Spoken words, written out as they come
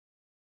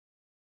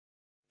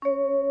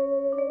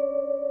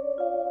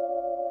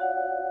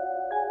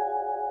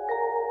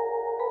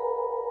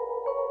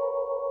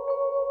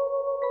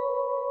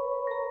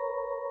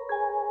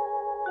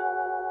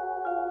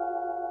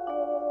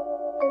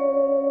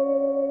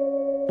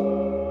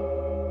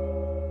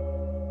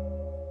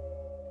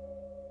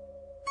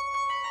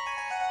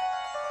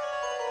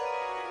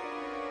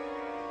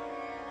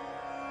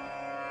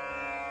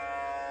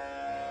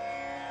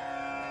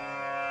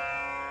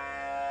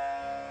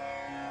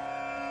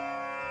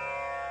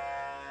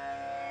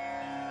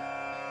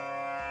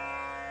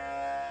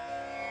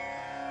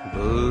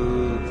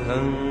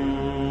बुद्धं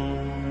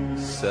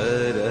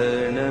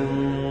शरणं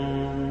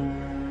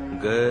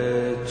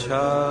गच्छामि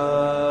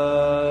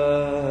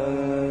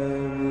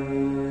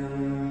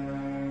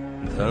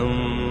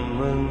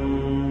धम्मं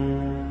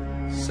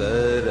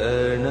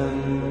शरणं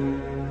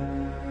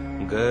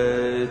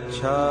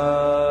गच्छामि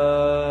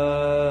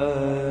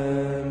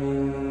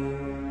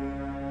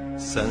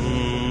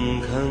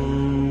संघं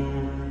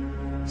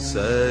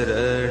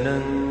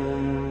शरणं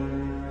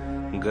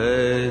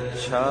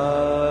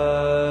गच्छामि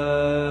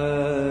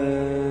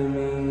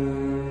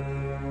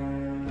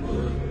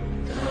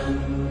बुद्धं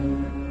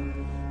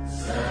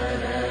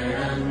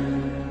शरणं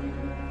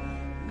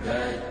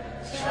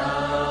गच्छामि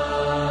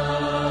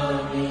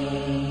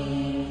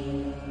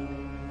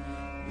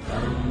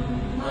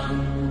धम्मं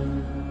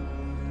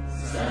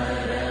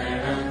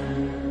शरणं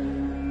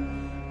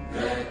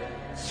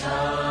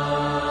गच्छामि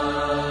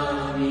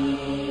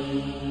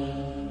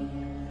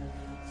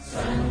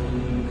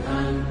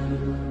संघं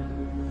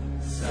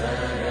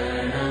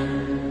शरणं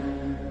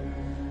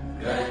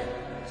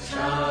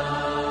गच्छामि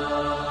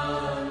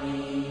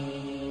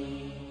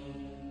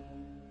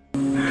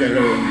เจ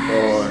ริญพ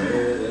ร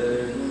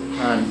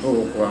ท่านผู้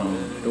ฟัง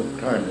ทุก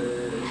ท่าน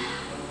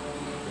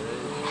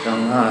ทั้ง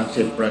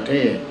50 ประเท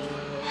ศ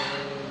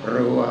ห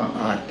รือว่า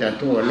อาจจะ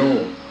ทั่วโล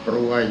กเพรา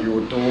ะว่า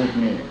YouTube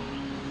นี่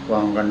ฟั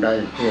งกันได้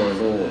ทั่ว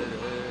โลก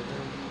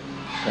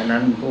ฉะ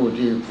นั้นผู้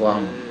ที่ฟัง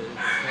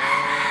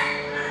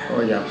ก็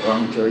อย่าฟัง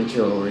เฉ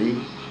ย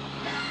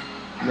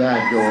ๆญา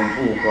ติโยม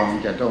ผู้ฟัง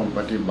จะต้องป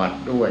ฏิบัติ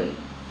ด้วย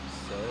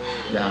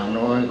อย่าง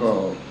น้อยก็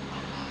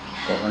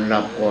ก่อนห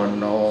ลับก่อน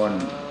นอน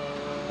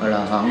อร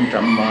หัง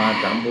สัมมา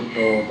สัมพุทโธ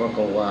ภค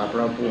วาพ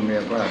ระผู้มี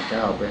พระเจ้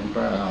าเป็นพ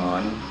ระอรหั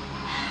นต์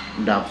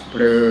ดับเพ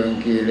ลิง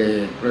กิเล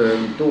สเพลิง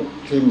ทุกข์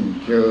สิ้น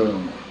เชิง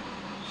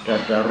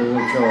จะรู้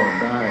ชอบ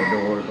ได้โด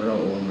ยพระ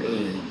องค์เอ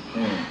ง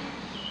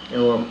เรี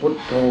ยกว่าพุท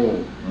โธ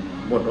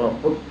บทว่า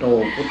พุทโธ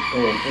พุทโธ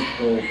พุทโ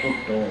ธพุท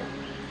โธ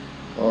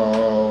พอ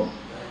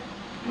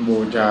บู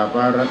ชาพ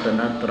ระรัต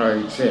นตรัย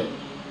เสร็จ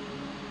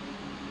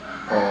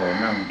ก็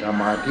นั่งส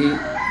มาธิ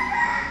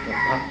สัก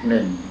พักห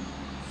นึ่ง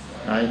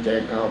หายใจ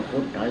เข้าพุ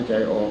ทหายใจ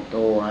ออกโธ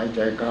หายใจ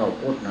เข้า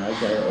พุทหาย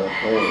ใจออก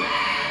โธ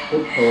พุ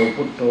ทโธ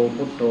พุทโธ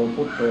พุทโธ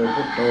พุทโธ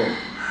พุทโธ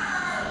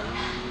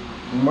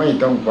ไม่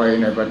ต้องไป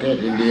ในประเทศ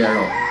อินเดียหร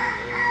อก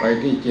ไป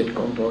ที่จิตข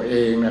องตัวเอ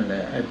งนั่นแหล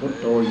ะให้พุท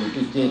โธอยู่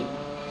ที่จิต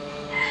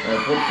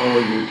พุทโธ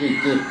อยู่ที่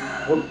จิต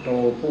พุทโธ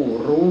ผู้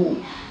รู้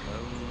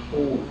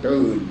ผู้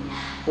ตื่น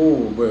ผู้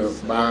เบิก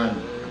บาน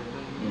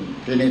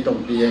ที่นี่ต้อง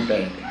เตียงแต่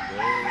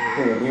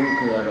ผู้รู้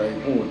คืออะไร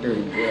ผู้ตื่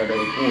นคืออะไร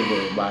ผู้เบิ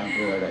กบาน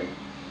คืออะไร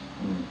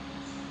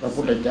พระ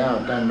พุทธเจ้า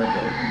ท่านไ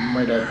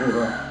ม่ได้พูด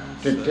ว่า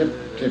จิ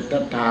ต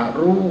ตา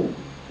รู้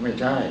ไม่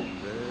ใช่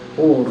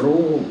ผู้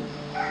รู้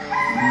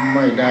ไ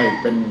ม่ได้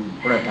เป็น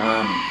ประธา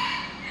น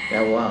แต่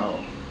ว่า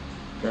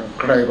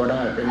ใครก็ไ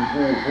ด้เป็น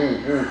ผู้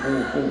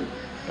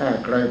ถ้า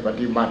ใครป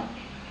ฏิบัติ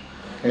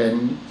เห็น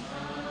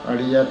อ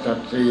ริยสัจ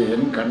สี่เห็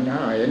นขันธ์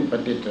ห้าเห็นป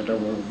ฏิจจส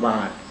มุปบา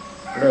ท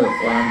เลิก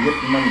ความยึด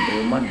มั่นถื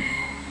อมั่น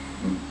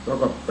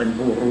ก็เป็น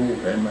ผู้รู้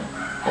เห็นไหม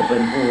ก็เป็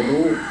นผู้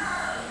รู้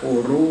ก็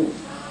รู้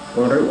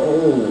โอ้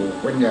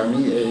เป็นอย่าง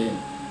นี้เอง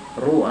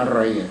รู้อะไร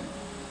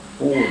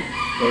พูด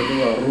โดยที่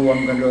ว่ารวม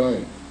กันเลย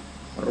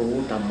รู้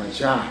ธรรม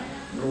ชาติ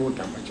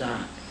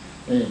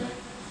นี่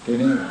ที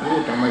นี้รู้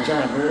ธรรมชา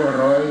ติรู้อะ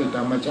ไรธ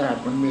รรมชาติ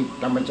มันมี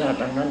ธรรมชาติ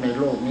ทั้งนั้นใน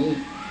โลกนี้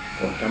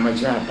ก็ธรรม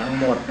ชาติทั้ง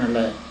หมดนั่นแห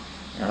ละ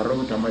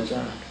รู้ธรรมช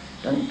าติ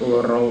ทั้งตัว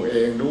เราเอ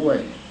งด้วย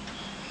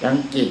ทั้ง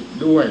จิต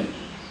ด้วย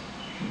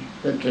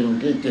ก็สิ่ง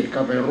ที่จิตเข้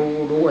าไปรู้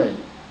ด้วย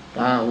ต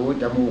าหู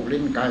จมูก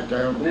ลิ้นกายใจ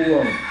ร่ว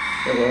ม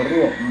เรียกว่าร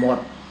วบหมด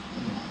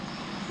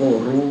ผู้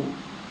รู้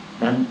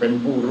นั้นเป็น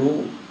ผู้รู้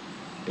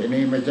ที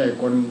นี้ไม่ใช่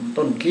คน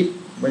ต้นคิด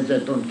ไม่ใช่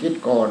ต้นคิด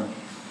ก่อน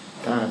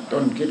ถ้าต้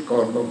นคิดก่อ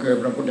นก็คือ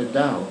พระพุทธเ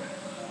จ้า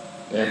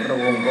แต่พระ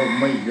องค์ก็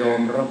ไม่ยอ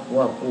มรับ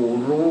ว่าผู้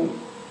รู้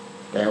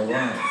แต่ว่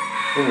า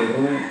ผู้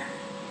รู้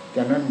ฉ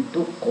ะนั้น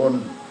ทุกคน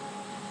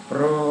พ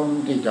ร้อม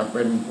ที่จะเ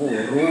ป็นผู้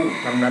รู้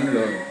ทั้งนั้นเ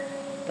ลย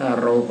ถ้า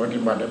เราปฏิ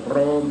บัติพ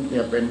ร้อมที่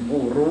จะเป็น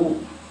ผู้รู้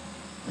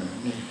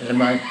นี่เห็น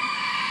ไหม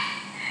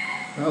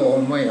พระอง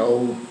ค์ไม่เอา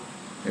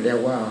เรียก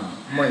ว่า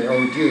ไม่เอา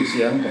ชื่อเ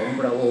สียงของ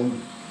พระองค์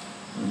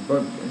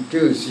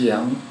ชื่อเสีย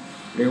ง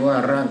หรือว่า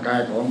ร่างกาย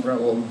ของพระ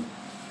องค์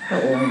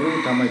รู้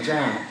ธรรมช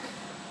าติ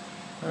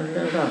แ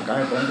ล้วร่างกา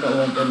ยของพระอ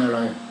งค์เป็นอะไร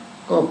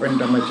ก็เป็น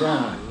ธรรมชา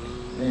ติ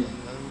นี่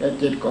และ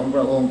จิตของพ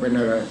ระองค์เป็น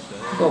อะไร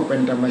ก็เป็น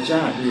ธรรมช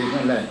าติอีก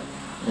นั่นแหละ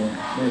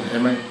นี่เห็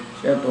นไหม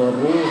แล้วตัว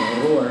รู้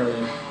อะไร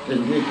สิ่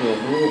งที่ถูก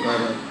รู้กันอ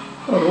ะไร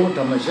ก็รู้ธ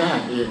รรมชา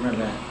ติเองนั่น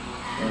แหละ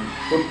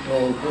พุทโธ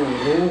ผู้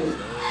รู้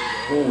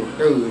ผู้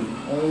ตื่น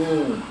โอ้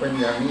เป็น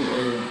อย่างนี้เอ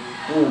ง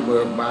ผู้เบิ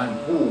กบาน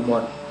ผู้หม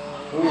ด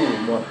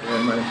เห็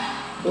นไหม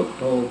พุท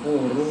โธผู้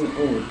รู้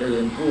ผู้ตื่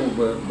นผู้เ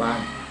บิกบาน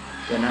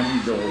ฉะนั้น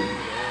โยม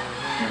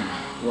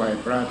ไหว้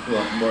พระสว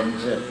ดมนต์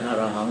เสร็จอ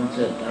รหังเส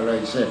ร็จอะไร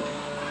เสร็จ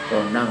ก็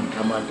นั่งส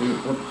มาธิ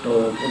พุทโธ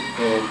พุทโธ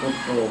พุท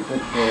โธพุ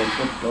ทโธ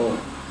พุทโธ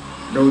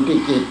ดูที่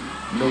จิต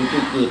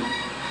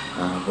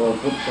พอ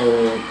พุทโธ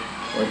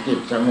พอจิต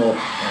สงบ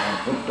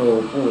พุทโธ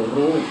ผู้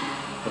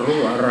รู้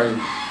อะไร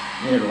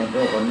นี่หลวงพ่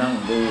อก็นั่ง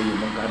ดูอยู่เ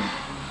หมือนกัน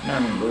นั่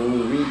งดู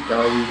วิ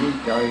จัย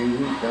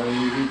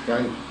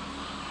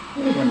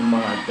มันม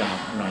าจาก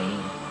ไหน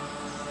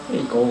ไอ้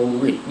โค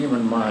วิดนี่มั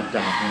นมาจ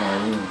ากไหน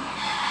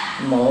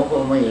หมอก็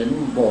ไม่เห็น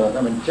บอกให้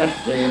มันชัด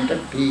เจนสั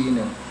กทีเ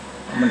นี่ย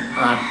มัน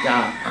อาจ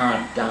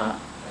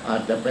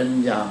จะเป็น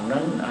อย่าง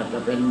นั้นอาจจะ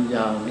เป็นอ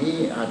ย่างนี้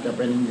อาจจะเ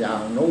ป็นอย่า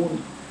งนู้น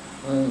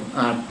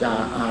อาจจ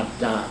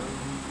ะ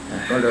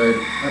ก็เลย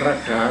รัก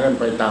ษากัน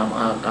ไปตาม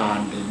อาการ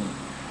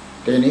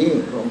ทีนี้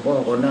หลวงพ่อ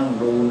ก็นั่ง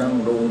ดู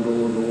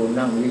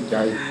นั่งวิ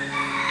จัย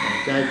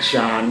ใจฌ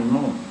าน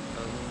มั่ง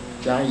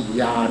ใจ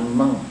ญาณ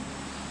มั่ง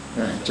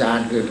ฌาน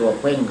คือตัว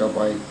เพ่งเข้าไ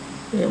ป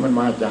มัน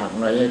มาจาก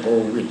ไหนโค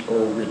วิด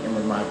นี่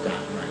มันมาจา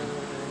กไหน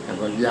แล้ว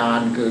ก็ญา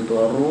ณคือตั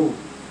วรู้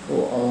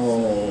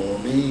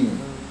นี่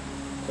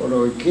ก็เล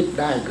ยคิด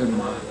ได้ขึ้น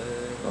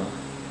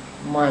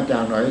มาจา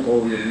กไหนโค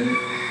วิดนี้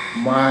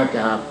มาจ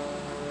าก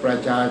ประ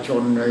ชาช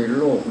นใน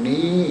โลก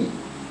นี้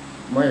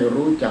ไม่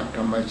รู้จักธ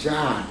รรมช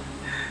าติ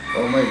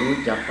ก็ไม่รู้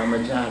จักธรรม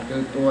ชาติคื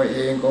อตัวเอ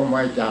งก็ม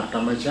าจากธ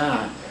รรมชา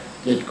ติ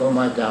จิตก็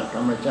มาจากธ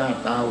รรมชาติ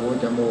ตาหู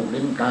จมูก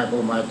ลิ้นกายก็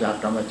มาจาก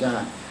ธรรมชา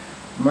ติ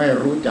ไม่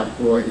รู้จัก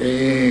ตัวเอ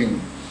ง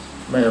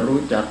ไม่รู้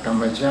จักธร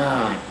รมชา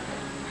ติ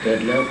เสร็จ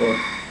แล้วก็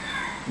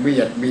เบี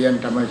ยดเบียน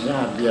ธรรมชา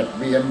ติเบียด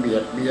เบียน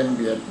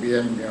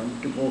อย่าง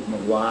ที่พูดเมื่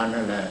อวาน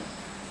นั่นแหละ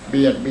เ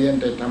บียดเบียน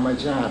แต่ธรรม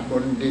ชาติบ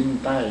นดิน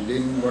ใต้ดิ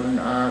นบน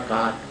อาก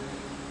าศ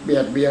เบี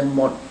ยดเบียนห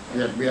มดเ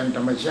บียดเบียนธ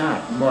รรมชา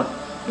ติหมด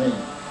นี่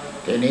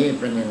ทีนี้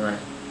เป็นยังไง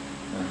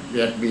เ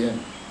บียดเบียน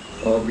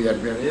พอเบียด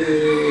เบียน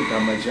ธร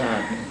รมชา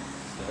ตินี่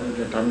จ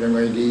ะทำยังไง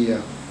ดี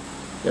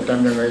จะท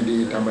ำยังไงดี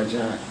ธรรมช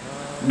าติ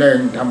หนึ่ง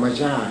ธรรม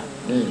ชาติ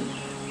นี่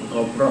ก็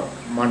เพราะ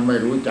มันไม่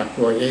รู้จัก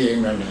ตัวเอง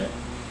นั่นแหละ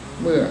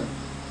เมื่อ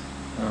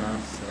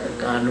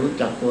การรู้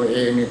จักตัวเอ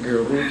งนี่คือ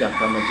รู้จัก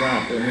ธรรมชา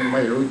ติแต่นี่ไ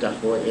ม่รู้จัก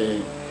ตัวเอง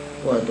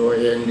ว่าตัว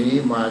เองนี้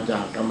มาจ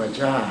ากธรรม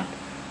ชาติ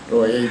ตั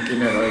วเองกิน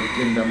อะไร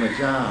กินธรรม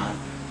ชาติ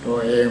ตัว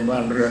เองบ้า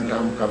นเรือนท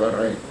ำกับอะไ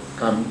ร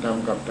ท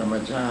ำกับธรรม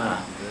ชา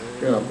ติเ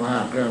สื้อผ้า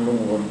เครื่องนุ่ง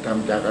ห่มท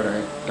ำจากอะไร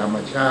ธรรม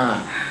ชา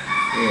ติ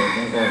แ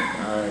ล้วก็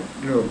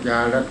โรคยา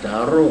รักษา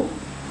โรค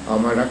เอา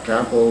มารักษา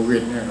โควิ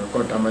ดเนี่ยก็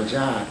ธรรมช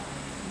าติ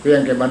เพียง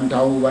แต่บรรเท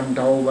า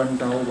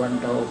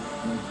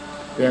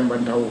เพียงบร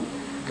รเทา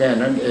แค่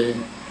นั้นเอง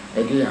ไ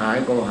อ้ที่หาย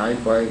ก็หาย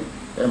ไป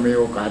แต่มี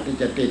โอกาสที่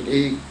จะติด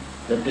อีก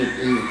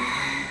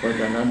เพราะ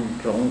ฉะนั้น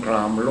สงคร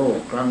ามโลก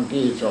ครั้ง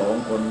ที่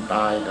2คนต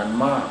ายกัน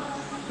มาก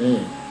นี่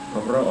เ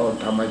พราะเอา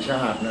ธรรมช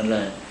าตินั่นแหล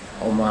ะเ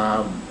อามา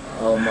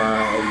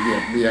เบีย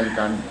ดเบียน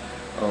กัน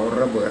เอา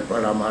ระเบิดป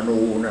รมาณู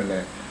นั่นแหล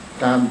ะ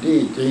ตามที่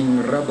จริง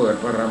ระเบิด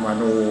ปรมา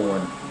ณู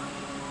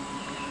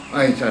ไ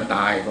อ้สไต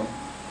ล์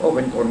ก็เ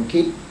ป็นคน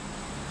คิด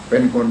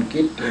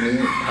ทีนี้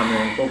ทำเอ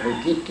งก็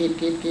คิด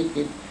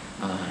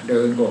เดิ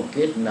นก็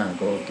คิดนั่ง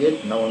ก็คิด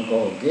นอนก็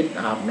คิด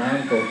อาบน้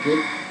ำก็คิด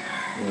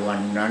วั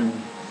นนั้น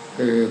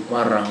คือฝ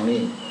รั่ง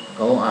นี่เ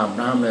ขาอาบ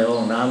น้ำในห้อ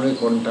งน้ำหรือ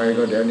คนไทย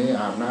ก็เดี๋ยวนี้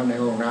อาบน้ำใน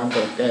ห้องน้ำ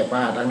ก็แก้ผ้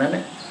าทั้งนั้น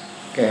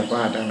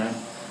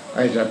ไ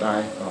อ้สไต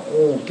ล์ก็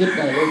คิดไ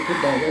ด้แล้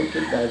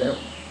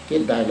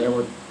ว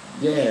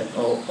แยกเอ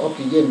าออก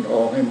ซิเจนอ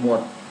อกให้หม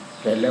ด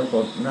เสร็จแล้วก็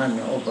นั่น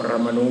เอาปร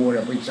มาณูเ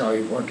นี่ยไปใส่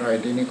พอใส่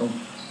ที่นี่ก็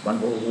มัน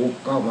ก็หุบ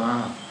เข้ามา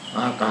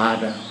อากาศ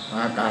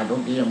ทุ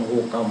กทีมันหุ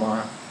บเข้ามา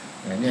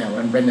เนี่ย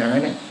มันเป็นอย่างนั้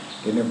นเนี่ย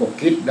ทีนี้ก็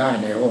คิดได้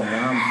ในห้อง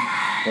น้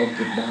ำเขา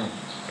คิดได้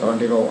ตอน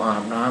ที่เราอา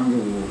บน้ำอ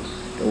ยู่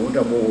ถูต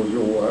ะบูอ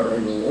ยู่อะไร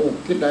อยู่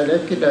คิดได้แล้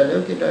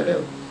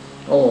ว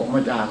ออกมา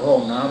จากห้อ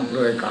งน้ำเล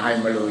ยกาย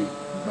มาเลย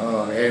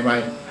เห็นไหม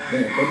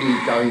นี่เขาดี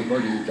ใจ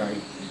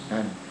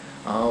นั่น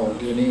เอา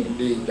ทีนี้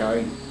ดีใจ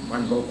มั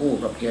นก็คู่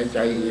กับเสียใจ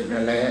อีก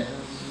นั่นแหละ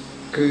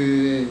คือ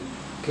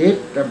คิด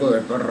ระเบิด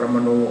ปรม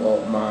าณูออ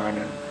กมาน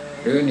ะ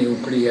หรือนิว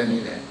เคลียร์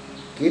นี่แหละ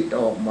คิด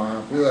ออกมา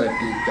เพื่อ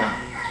ที่จะ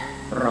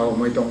เรา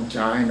ไม่ต้องใ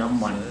ช้น้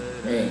ำมัน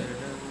นี่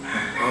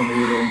เรามี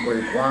โรงไฟ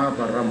ฟ้าป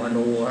รมา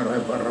ณูอะไร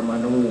ปรมา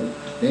ณู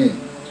นี่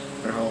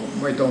เรา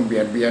ไม่ต้องเบี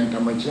ยดเบียนธ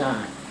รรมชา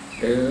ติ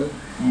หรือ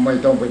ไม่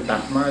ต้องไปตั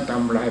ดไม้ท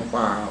ำลาย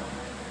ป่า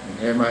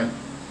เห็นไหม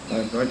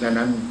เพราะฉะ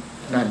นั้น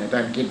นั่นท่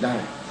านคิดได้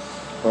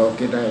พอ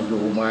คิดได้อ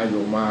ยู่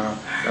มา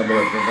ระเบิ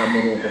ดปรมา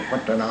ณูก็พั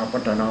ฒนา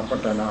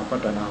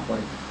ไป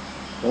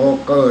พอ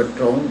เกิด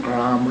สงคร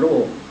ามโล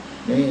ก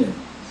นี่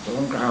ส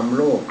งครามโ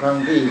ลกครั้ง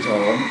ที่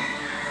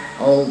2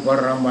เอาป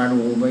รมา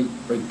ณู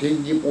ไปทิ้ง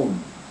ญี่ปุ่น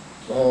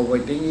พอไป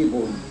ทิ้งญี่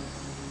ปุ่น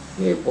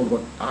ก็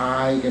ตา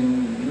ยกัน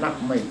นับ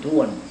ไม่ถ้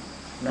วน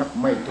นับ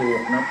ไม่ถูก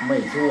นับไม่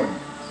ถ้วน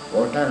พอ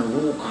ท่าน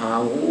รู้ข่า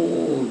ว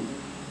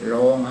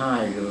ร้องไห้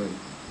เลย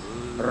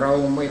เรา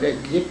ไม่ได้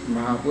คิดม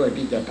าเพื่อ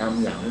ที่จะท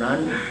ำอย่างนั้น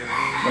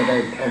ไม่ได้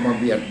เอามา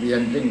เบียดเบีย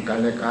นซึ่งกัน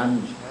และกัน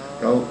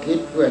เราคิด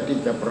เพื่อที่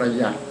จะประ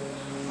หยัด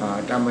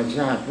ธรรมช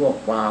าติพวก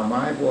ป่าไ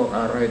ม้พวกอ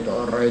ะไรต่อ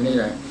อะไรนี่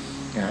แหละ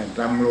ท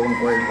ำโรง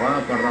ไฟฟ้า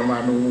ปรมา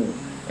ณู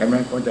เห็นไหม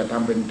เขาจะท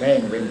ำเป็นแท่ง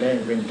เป็นแท่ง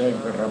เป็นแท่ง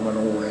ปรมา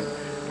ณูเลย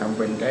ทำเ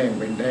ป็นแท่ง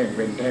เป็นแท่งเ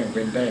ป็นแท่งเ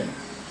ป็นแท่ง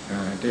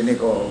ทีนี้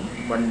ก็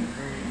มัน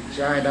ใ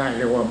ช้ได้เ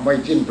รียกว่าไม่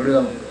สิ้นเปลือ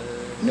ง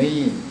นี่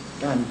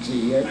ท่านเ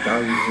สียใ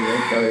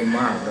จม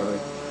ากเลย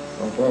หล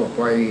วงพ่อไ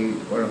ป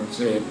ฝรั่งเศ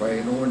สไป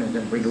โน้น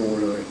ยังไปดู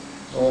เลย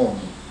ห้อง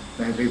ใ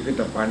นพิพิ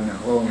ธภัณฑ์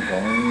ห้องขอ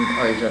งไอ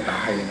น์สไต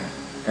น์นะ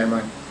เห็นไหม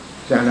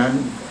ฉะนั้น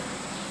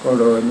ก็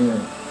เลยเนี่ย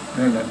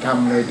นั่นแหละท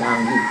ำในทาง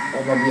ที่เอ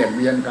ามาเบียดเ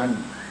บียนกัน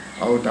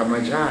เอาธรรม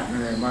ชาติอะ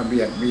ไรมาเบี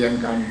ยดเบียน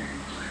กัน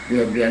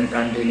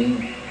ทีนี้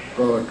เ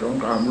กิดสง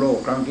ครามโลก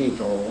ครั้งที่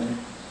สอง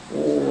โ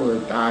อ้ย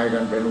ตายกั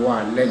นเป็นว่า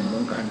นเล่นเหมื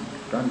อนกัน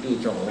ครั้งที่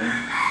สอง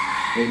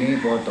ทีนี้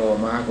พอต่อ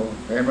มาก็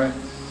เห็นไหม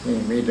นี่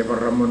มีแต่ป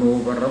รมา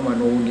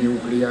ณูนิว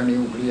เคลียร์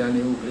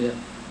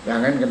อย่าง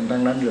นั้นกันทั้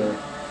งนั้นเลย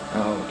เอ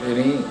าที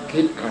นี้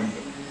คิดกัน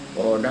พ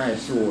อได้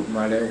สูตรม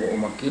าแล้วก็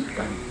มาคิด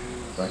กัน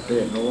ประเท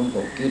ศโน้น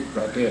ก็คิดป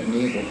ระเทศ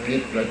นี้ก็คิ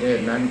ดประเทศ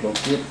นั้นก็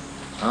คิด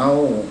เอา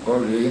เกา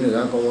หลีเหนือ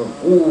ก็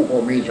กูก็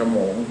มีสม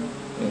อง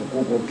กู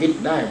ก็คิด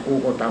ได้กู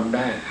ก็ทำไ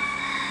ด้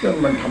เรื่อง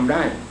มันทำไ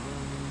ด้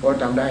พอ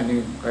ทำได้นี่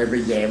ใครไป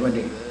แย่มัน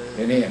ดิ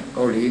นี่เก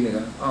าหลีเหนือ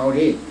เอา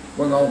ที่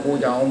มึงเอากู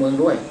จะเอามึง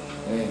ด้วย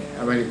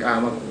อเมริกา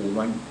มาขู่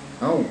มัน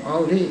เอา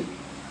ที่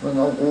มึง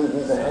เอากู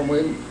ก็เอามึ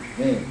ง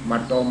นี่มั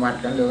ดต่อมัด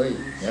กันเลย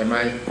เห็นไหม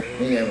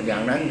นี่อย่า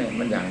งนั้นเนี่ย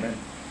มันอย่างนั้น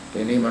ที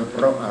นี้มันเพ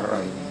ราะอะไร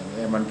เ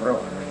นี่ยมันเพราะ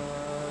อะไร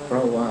เพร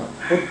าะว่า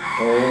พุทโธ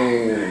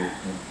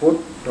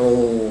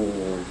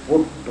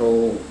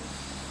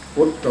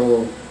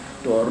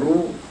ตัว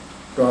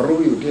รู้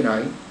อยู่ที่ไหน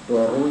ตัว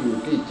รู้อยู่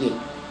ที่จิต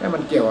แล้วมั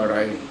นเกี่ยวอะไร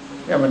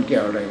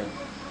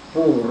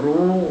ผู้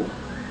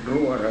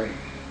รู้อะไร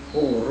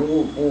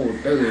ผู้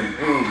ตื่น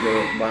ผู้เบิ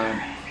กบาน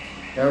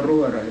แล้วรู้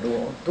อะไรรู้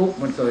ทุกข์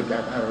มันเกิดจา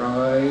กอะไร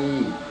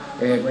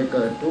เหตุไม่เ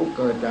กิดทุกข์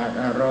เกิดจาก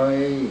อะไร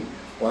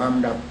ความ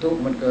ดับทุกข์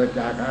มันเกิด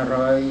จากอะไร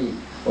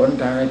หน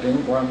ทางให้ถึง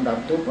ความดับ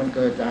ทุกข์มันเ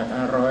กิดจากอ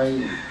ะไร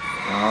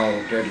เอา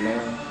เสร็จแล้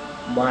ว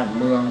บ้าน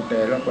เมืองแ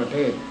ต่ละประเท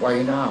ศไป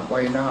หน้า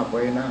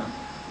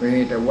มี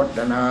แต่วัฒ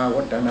นา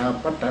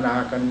พัฒนา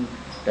กัน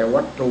แต่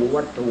วัตถุ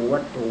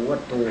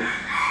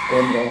ค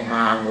นก็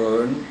ห่างเหิ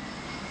น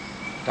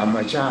ธรรม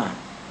ชาติ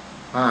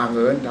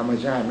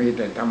มีแ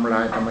ต่ทำล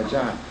ายธรรมช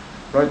าติ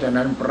เพราะฉะ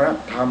นั้นพระ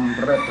ธรรม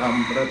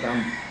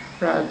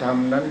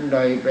นั้นใด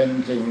เป็น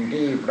สิ่ง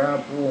ที่พระ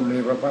ผู้มี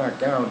พระภาค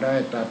เจ้าได้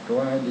ตรัสไ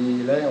ว้ดี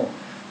แล้ว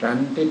สัน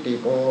ทิติ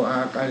โกอา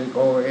กาลิโก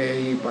เอ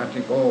หิปัส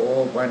สิโกโอ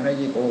ปัญ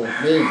ญิโก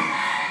นี่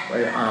ไป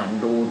อ่าน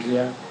ดูเสี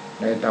ย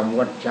ในธรรม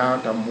วัดเช้า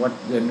ธรรมวัด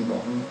เย็นข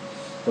อง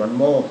ส่วน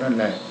โมกนั่น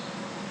แหละ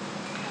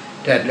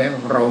แต่แล้ว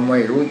เราไม่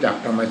รู้จัก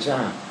ธรรมช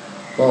าติ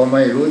พอไ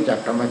ม่รู้จัก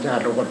ธรรมชา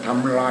ติเราก็ท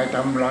ำลายธ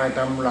รร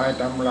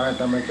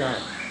มชา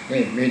ติ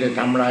นี่มีแต่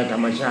ทำลายธร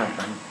รมชาติ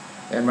กัน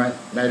เห็นไหม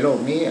ในโลก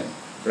นี้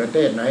ประเท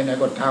ศไหน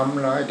ก็ท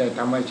ำลายแต่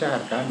ธรรมชา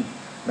ติกัน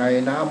ใน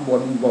น้ำบ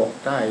นบก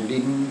ใต้ดิ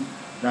น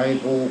ใน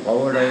ภูเขา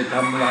อะไรท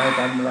ำลาย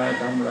กัน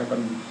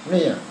เ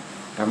นี่ย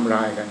ทำล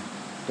ายกัน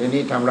ที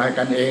นี้ทำลาย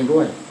กันเองด้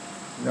วย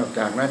นอกจ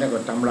ากนั้นก็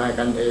ทำลาย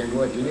กันเอง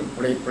ด้วยทีนี้เป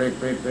ร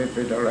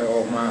ตอะไรอ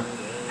อกมา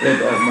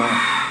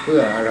เพื่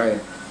ออะไร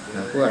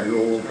เพื่อโล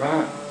ภะ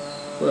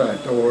เพื่อ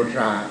โทส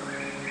ะ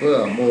เพื่อ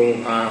โม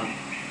หะ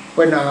เ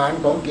ป็นอาหาร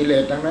ของกิเล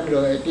สทั้งนั้นเล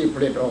ยที่ผ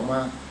ลิตออกมา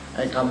ไ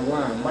อ้คำว่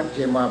ามัช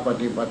ฌิมาป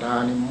ฏิปทา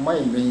นี่ไม่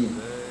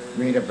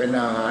มีแต่เป็น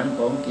อาหารข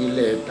องกิเล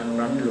สทั้ง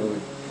นั้นเลย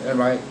เห็นไ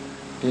หม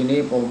ทีนี้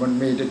ผมมัน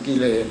มีแต่กิ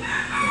เลส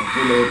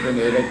เป็นเ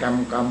หตุได้ท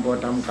ำกรรมพอ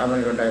ทำกรรมมั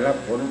นก็ได้รับ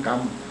ผลกรรม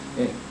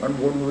นี่มัน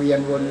วนเวียน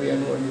เ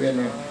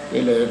นี่ยกิ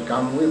เลสกรร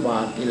มวิบา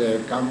กกิเลส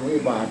กรรมวิ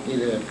บากกิ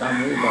เลสกรรม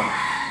วิบาก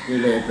กิ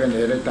เลสเป็นเห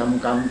ตุได้ท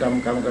ำกรรม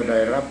ก็ได้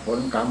รับผล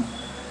กรรม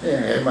นี่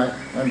เห็นไหม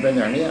มันเป็นอ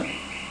ย่างนี้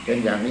ที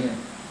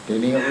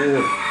นี้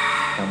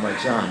ธรรม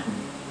ชา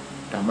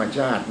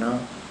ติเนาะ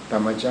ธร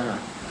รมชา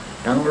ติ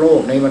ทั้งโล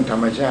กนี้มันธร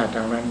รมชาติ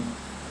ทั้งนั้น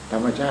ธร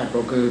รมชาติ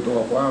ก็คือตัว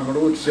ความ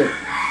รู้สึก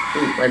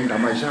ที่เป็นธร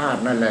รมชาติ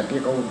นั่นแหละที่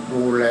เขา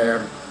ดูแล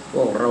พ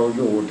วกเราอ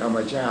ยู่ธรรม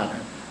ชาติ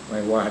ไม่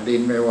ว่าดิ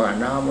นไม่ว่า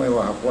น้ำไม่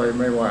ว่าไฟ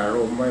ไม่ว่าล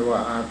มไม่ว่า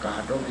อากา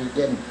ศออกซิเจ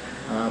น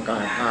อากา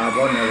ศคาร์บ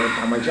อนอะไร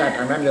ธรรมชาติ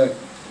ทั้งนั้นเลย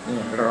นี่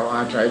เราอ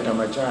าศัยธรร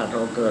มชาติเร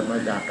าเกิดมา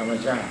จากธรรม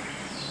ชาติ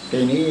ที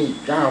นี้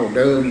เจ้าเ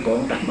ดิมของ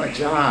ธรรม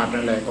ชาติ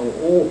นั่นแหละเขา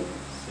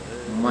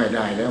ไม่ไ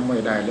ด้แล้ว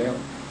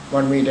มั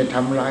นมีแต่ท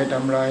ำลาย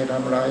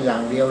อย่า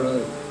งเดียวเล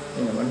ย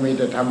นี่มันมีแ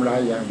ต่ทำลาย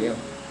อย่างเดียว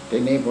ที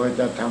นี้พอ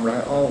จะทำลา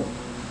ย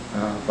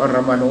ปร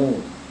มาณู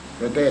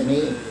ประเทศ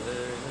นี้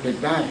ติด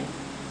ได้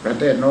ประ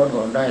เทศโน้น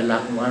ก็ได้หลั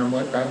กมาเหมื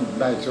อนกัน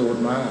ได้สูตร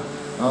มา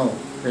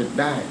ปิด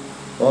ได้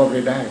พอปิ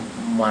ดได้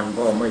มัน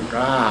ก็ไม่ก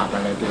ล้าอะ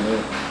ไรทีนี้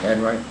เห็น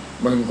ไหม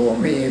มึงก็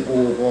มีกู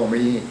ก็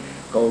มี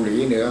เกาหลี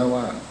เหนือ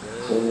ว่า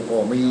กูก็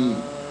มี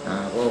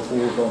พอกู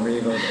ก็มี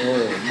ก็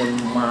มึง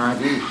มา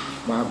ดิ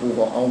มากู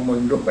ก็เอามึ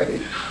งด้วย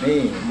นี่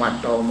หมัด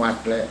ต่อหมัด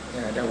เลย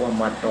แต่ว่า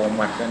หมัดต่อห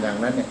มัดกันอย่าง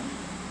นั้นเนี่ย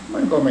มั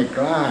นก็ไม่ก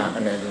ล้าอะ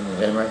ไรทีนี้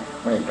เห็นไหม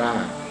ไม่กล้า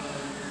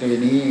ที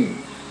นี้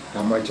ธ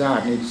รรมชา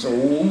ตินี่สู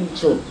ง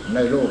สุดใน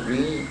โลก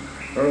นี้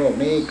โลก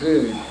นี้คือ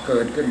เกิ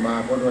ดขึ้นมา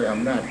ก็ด้วยอ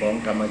ำนาจของ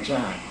ธรรมช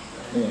าติ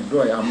นี่ด้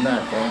วยอำนา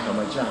จของธรร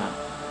มชาติ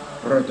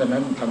เพราะฉะ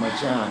นั้นธรรม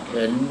ชาติเ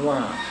ห็นว่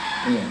า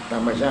นี่ธร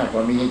รมชาติ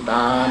ก็มีต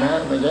านะ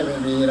ไม่ใช่ไม่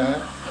มีนะ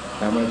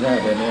ธรรมชาติ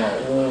เห็นว่า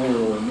โอ้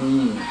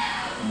นี่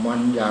มัน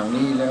อย่าง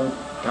นี้แล้ว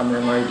ทำ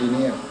ยังไงทีเ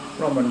นี้ยเพ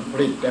ราะมันผ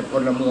ลิตแต่พ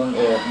ลเมือง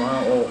ออกมา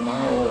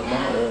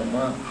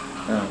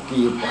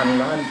กี่พัน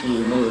ล้านกี่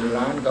หมื่น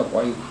ล้านก็ไป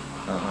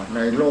ใน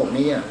โลก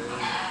นี้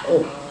โอ้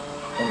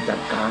ต้องจั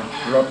ดการ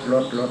ลด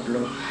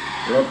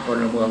พ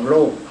ลเมืองโล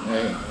กไง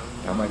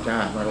ธรรมชา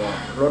ติมาว่า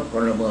ลดพ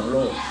ลเมืองโล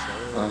ก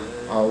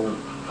เอ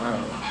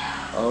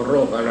าโร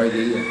คอะไร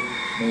ดี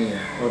นี่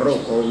โรค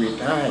โควิด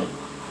ให้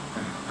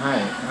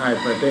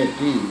ประเทศ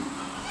ที่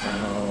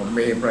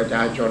มีประช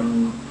าชน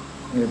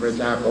มีประ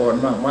ชากร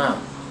มาก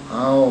เอ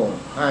า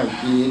ให้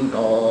จีน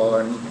ก่อ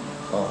น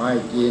ก็ให้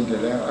จีนเสร็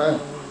จแล้ว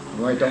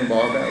ไม่ต้องบ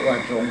อกแล้วว่า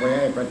ส่งไปใ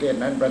ห้ประเทศ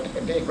นั้นประเท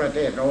ศนี้ประเท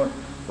ศโน้น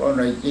เพราะ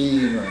ในจี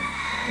น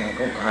เข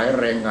าขาย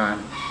แรงงาน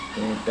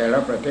แต่ละ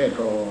ประเทศ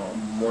ก็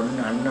หมุน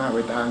หันหน้าไป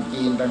ทาง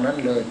จีนทั้งนั้น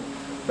เลย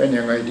เป็น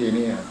ยังไงที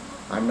นี้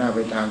หันหน้าไป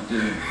ทาง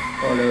จีน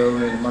ก็เล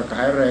ยมาข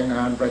ายแรงง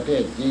านประเท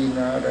ศจีน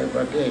อะไรป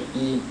ระเทศ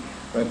จี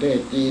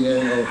นเอ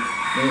ง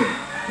นี่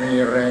มี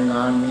แรงง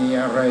านมี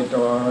อะไร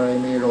ต่ออะไร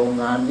มีโรง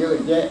งานเยอะ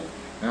แยะ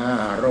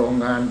โรง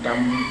งานท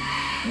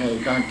ำใน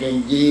กางเกง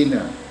ยีน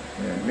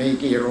มี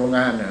กี่โรงง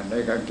านใน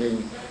กางเกง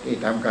ที่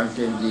ทำกางเก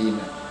งยีน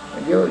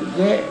เยอะแ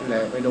ยะเล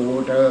ยไปดู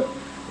เธอ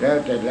แล้ว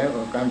เสร็จแล้ว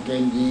ก็กางเก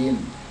งยีน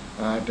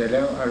เสร็จแ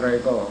ล้วอะไร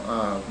ก็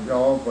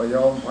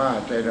ย้อมผ้า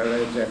เสร็จอะไร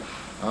เสร็จ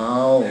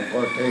ก็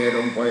เทล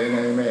งไปใน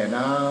แม่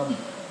น้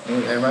ำนี่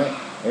เห็นไหม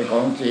ไอ้ข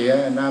องเสีย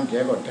น้ำเสี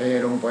ยก็เท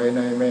ลงไปใ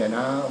นแม่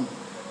น้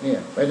ำเนี่ย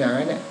เป็นอย่าง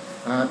นั้นเนี่ย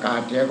อากา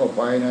ศเสียก็ไ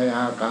ปใน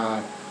อากาศ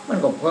มัน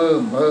ก็เพิ่ม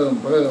พอ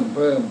เพิ่ม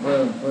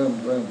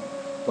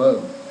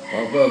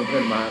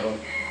ขึ้นมาก็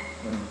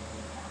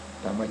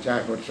ธรรมชา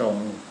ติก็ส่ง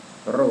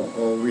โรคโค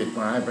วิดม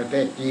าให้ประเท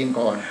ศจีน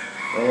ก่อน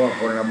เพราะว่า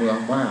พลเมือง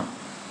มาก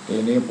ที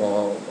นี้พอ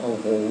เอา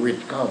โควิด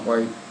เข้าไป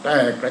แต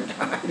กกระจ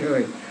ายเล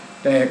ย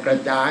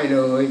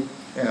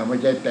ไม่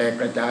ใช่แตก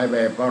กระจายแบ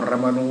บปร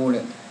มาณูเล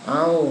ย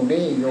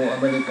นี่อยู่อ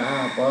เมริกา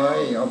ไป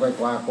เอาไป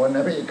กว่าคน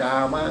อเมริกา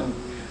มั่ง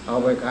เอา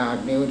ไปกว่า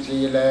นิวซี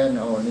แลนด์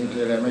นิว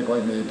ซีแลนด์ไม่ค่อ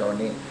ยมีตอน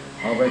นี้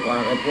เอาไปกว่า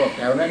ไอ้พวกแ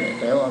ถวนั้น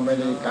แถวอเม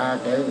ริกา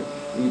แถว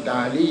อิต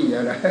าลีอ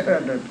ะไร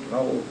เร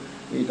า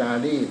อิตา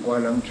ลีกว่า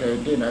ลังเศส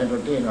ที่ไหนรั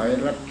สเ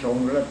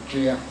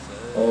ซีย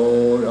เ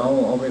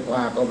อาไปก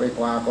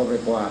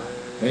ว่า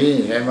นี่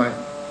เห็นไหม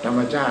ธรรม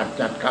ชาติ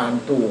จัดการ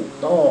ถูก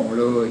ต้อง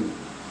เลย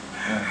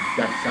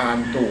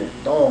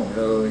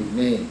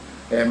นี่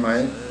เห็นไหม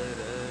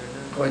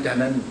เพราะฉะ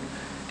นั้น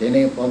ที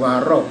นี้พอมา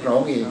รอบสอ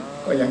งอีก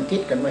ก็ยังคิ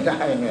ดกันไม่ได้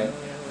ไง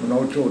โน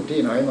สูตรที่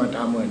ไหนมาท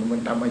ำเหมือนมั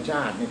นธรรมช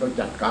าตินี่เขา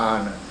จัดการ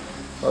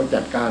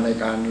ใน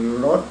การ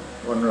ลด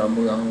พลเ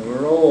มือง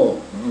โลก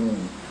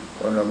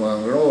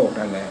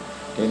นั่นแหละ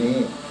ทีนี้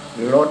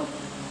ลด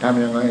ท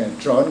ำยังไง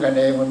สอนกัน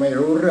เองมันไม่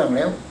รู้เรื่องแ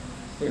ล้ว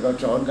ที่เขา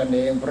สอนกันเอ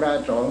งพระ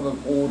สอนก็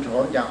กูสอ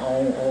นจะเอา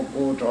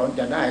กูสอน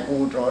จะได้กู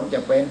สอนจะ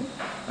เป็น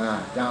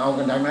จะเอา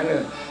กันทางนั้นเล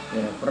ย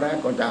พระ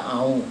ก็จะเอ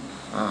า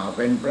เ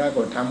ป็นพระ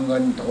ก็ทำเงิ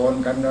นโทน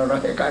กันอะไร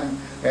กัน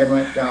เห็นไหม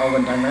จะเอากั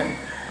นทางนั้น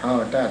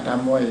ถ้าท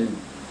ำ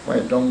ไม่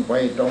ตรงไป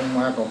ตรงม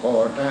าก็ก่อ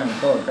สร้าง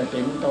โทษก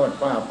ฐินโทษ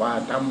ป่า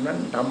ทำนั้น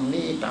ทำ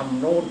นี้ท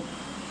ำโน้น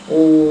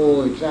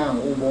สร้าง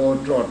อุโบ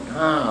สถ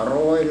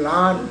500 ล้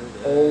าน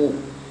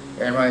เ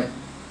ห็นไหม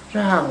ส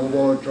ร้างอุโบ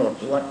สถ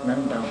วัดนั้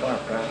นทางภาค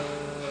กลาง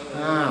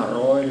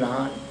500 ล้า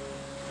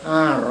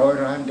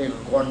นเด็ก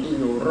คนที่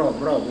อยู่รอบ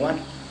วัด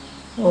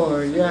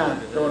ยาก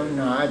จน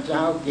หาเช้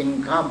ากิน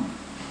ค่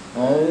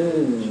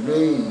ำ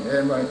นี่เห็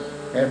นไหม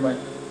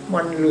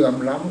มันเหลื่อม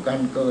ล้ำกัน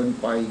เกิน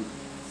ไป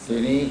ที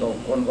นี้ก็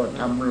คนก็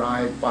ทำลา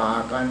ยป่า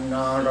กันอ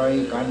ะไร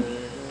กัน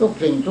ทุก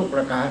สิ่งทุกป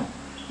ระการ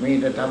มี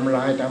แต่ทำล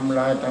ายต่อ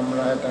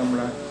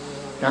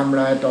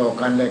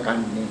กันเลยกัน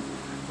นี่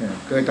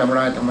คือทำล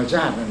ายธรรมช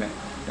าตินั่นแหละ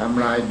ท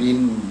ำลายดิน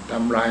ท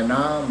ำลาย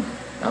น้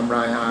ำทำล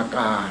ายอาก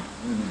าศ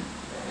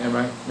เห็นไหม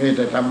มีแ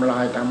ต่ทำลา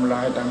ย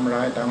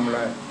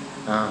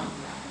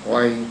ปล่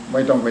อยไ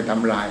ม่ต้องไปท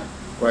ำลาย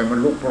ปล่อยมัน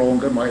ลุกโผล่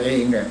ขึ้นมาเอ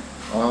งเนี่ย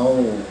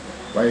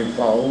ไปเผ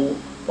า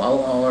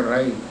เอาอะไร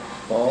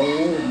เผา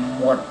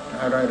หมด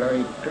อะไรเลย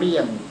เกลี้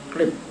ยงค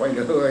ลิปไป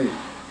เลย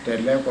เสร็จ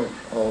แล้วก็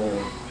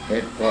เห็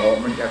ดพอ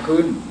มันจะ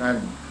ขึ้นนั่น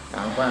ท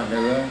างภาคเห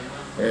นือ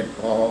เห็ด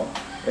พ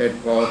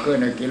อขึ้น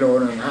ในกิโล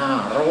หนึ่ง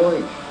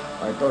500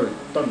ไอ้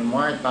ต้นไ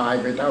ม้ตาย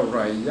ไปเท่าไห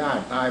ร่หญ้า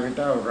ตายไป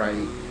เท่าไหร่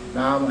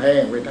น้ำแห้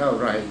งไปเท่า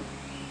ไหร่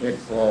เห็ด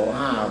พอ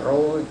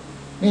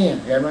500นี่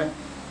เห็นไหม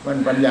มัน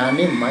ปัญญา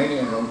นิ่มไหมเนี่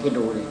ยลองคิด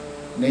ดูดิ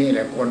นี่แหล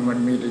ะคนมัน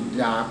มีแต่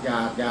อยากจ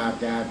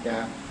ะ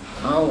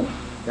เอา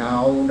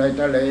ใน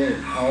ทะเล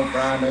เอาป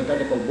ลาในทะเ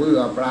ลก็เบื่อ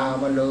ปลา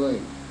มาเลย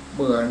เ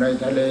บื่อใน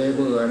ทะเลเ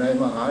บื่อใน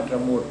มหาส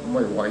มุทรไ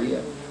ม่ไหว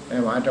ใน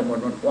มหาสมุท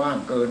รมันกว้าง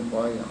เกินไป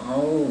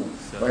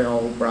ไปเอา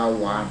ปลา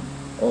วาฬ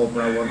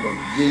ก็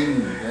ยิง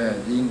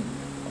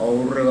เอา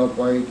เรือไ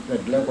ปเสร็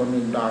จแล้วคนห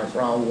นึ่งได้ป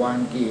ลาวาฬ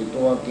กี่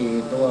ตัว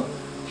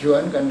เฉือ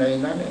นกันใน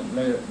นั้น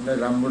ใน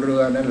ลำเรื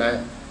อนั่นแหละ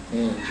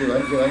นี่เฉือน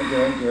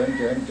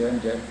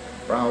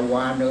ปลาว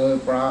าน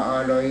ปลาอะ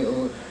ไร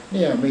เ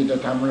นี่ยมีแต่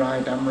ทำลาย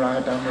ธรร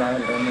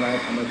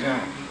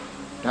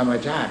ม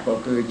ชาติก็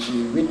คือชี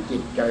วิตจิ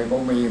ตใจก็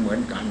มีเหมือ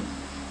นกัน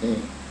นี่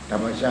ธร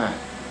รมชาติ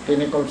ที่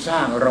นี่เขาสร้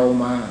างเรา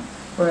มา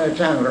เพราะ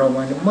สร้างเราม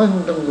ามึง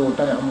ต้องอยู่ใ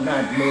ต้อำนา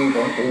จมือข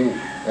องกู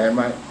แต่ม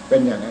าเป็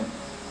นอย่างนั้น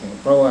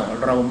เพราะว่า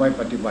เราไม่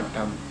ปฏิบัติธ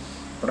รรม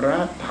พระ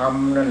ธรรม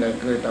นั่นแหละ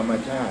คือธรรม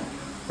ชาติ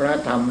พระ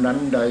ธรรมนั้น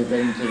ใดเป็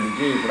นสิ่ง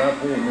ที่พระ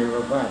ผู้มีพ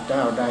ระภาคเจ้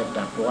าได้ต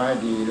รัสไว้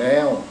ดีแล้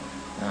ว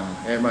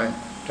เห็นไหม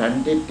สัน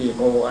ทิฏฐิโ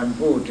กอัน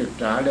ผู้ศึก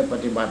ษาและป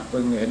ฏิบัติพึ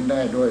งเห็นได้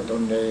ด้วยต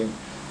นเอง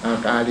อา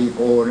กาลิโ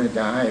กจ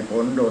ะให้ผ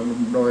ล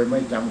โดยไม่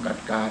จำกัด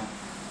การ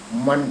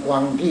มันควั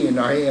งที่ไ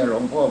หนหลว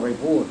งพ่อไป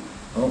พูด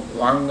ค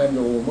วังกันอ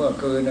ยู่เมื่อ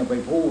คืนไป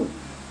พูด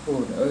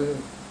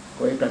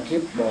คุยกระซิ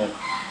บบอก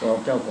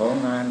เจ้าของ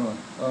งานว่า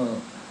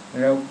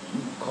แล้ว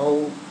เขา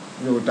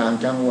อยู่ต่าง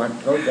จังหวัด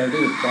เขาจะ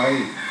รีบไป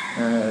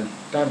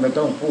ท่านไม่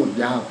ต้องพูด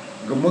ยาว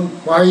ก็มึง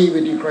ไป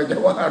ดิใครจะ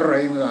ว่าอะไร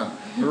มึง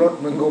รถ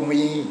มึงก็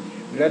มี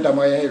แล้วทำไ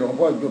มให้หลวง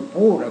พ่อหยุด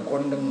พูดค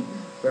นหนึ่ง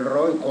เป็น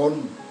100 คน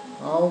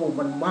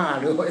มันบ้า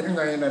หรือว่ายัง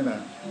ไงนั่นน่ะ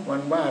มั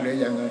นบ้าหรือ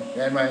ยังไงเ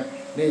ห็นไหม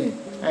นี่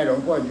ให้หลวง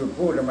พ่อหยุด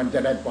พูดแล้วมันจะ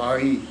ได้ไป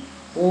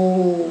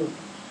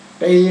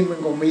ตีนมัน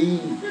ก็มี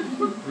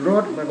ร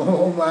ถมันก็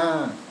มา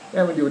แล้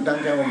วมันอยู่ต่าง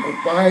จังหวัดกู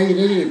ไป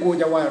ดิกู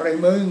จะว่าอะไร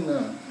มึง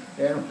เ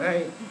ห็นไหม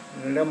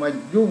แล้วมา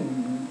ยุ่ง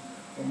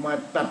มา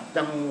ตัด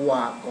จังหว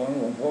ะของห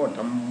ลวงพ่อท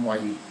ำไม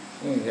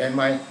นี่เห็นไห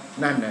ม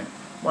นั่นน่ะ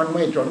มันไ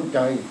ม่สนใจ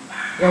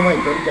แล้วไม่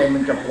สนใจมั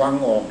นจะฟัง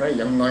ออกได้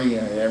ยังไง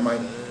เห็นไหม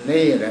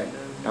นี่แหละ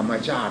ธรรม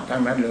ชาติทั้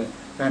งนั้นเลย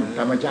นั่นธ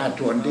รรมชาติ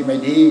ส่วนที่ไม่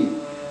ดี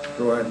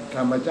ส่วนธ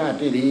รรมชาติ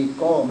ที่ดี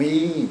ก็มี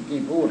ที่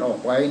พูดออก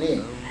ไว้นี่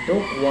ทุ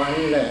กวัน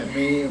แหละ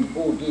มี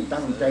ผู้ที่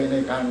ตั้งใจใน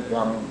การ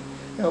ฟัง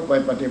แล้วไป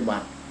ปฏิบั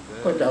ติ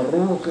ก็จะ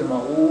รู้ขึ้นมา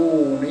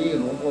นี่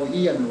หลวงพ่อเ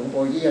อี้ย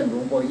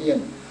น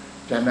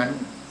ฉะนั้น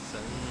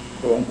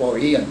หลวงพ่อ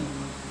เอี้ยน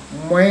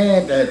แม้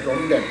แต่สม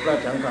เด็จพระ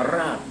สังฆร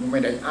าชไม่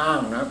ได้อ้า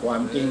งนะควา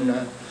มจริงน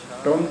ะ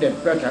สมเด็จ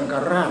พระสังฆ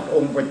ราชอ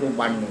งค์ปัจจุ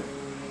บัน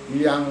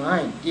ยังให้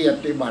เกียร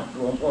ติบัตรห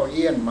ลวงพ่อเ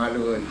อี้ยนมาเ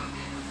ลย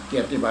เกี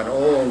ยรติบัตร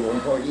หลวง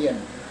พ่อเอี้ยน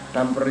ท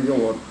ำประโย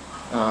ชน์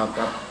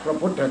กับพระ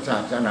พุทธศา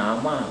สนา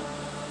มาก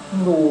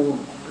ดู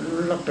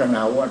ลักษณ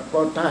ะว่าเพร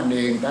าะท่านเอ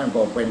งท่าน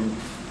ก็เป็น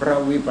พระ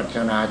วิปัสส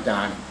นาจ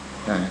ารย์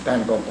ท่าน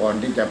ก็ก่อน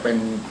ที่จะเป็น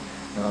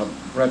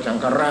พระสัง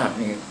ฆราช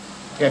นี่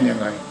แค่ยัง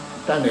ไง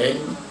ท่านเห็น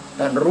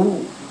ท่านรู้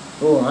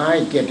ให้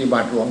เกียรติบั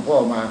ตรหลวงพ่อ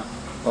มา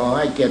พอใ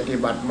ห้เกียรติ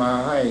บัตรมา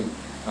ให้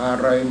อะ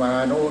ไรมา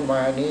โน่นมา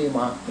นี่ม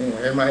า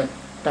เห็นไหม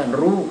ท่าน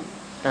รู้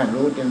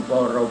จนพอ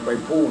เราไป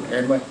พูดเห็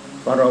นไหม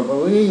พอเราไป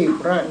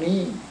พระนี้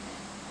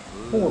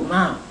พูดม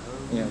าก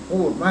เนี่ย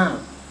พูด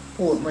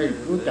ไม่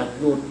รู้จัก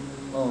หยุด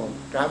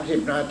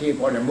30 นาทีพ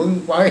อเนี่ยมึง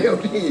ไปเอา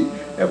ที่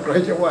แล้วใคร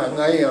จะว่า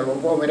ไงหลวง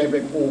พ่อไม่ได้ไป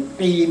ปลูก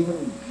ตีนมึ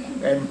ง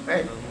เห็นไหม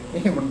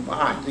นี่มัน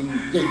บ้าจ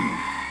ริง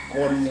ๆค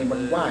นนี่มั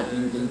นบ้าจ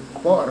ริงๆ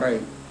เพราะอะไร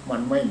มั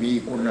นไม่มี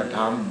คุณธ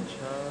รรม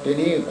ที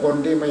นี้คน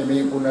ที่ไม่มี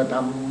คุณธร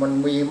รมมัน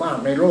มีมาก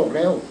ในโลกแ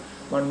ล้ว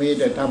มันมี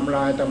แต่ทำล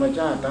ายธรรมช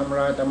าติ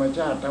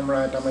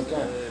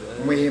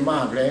มีม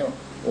ากแล้ว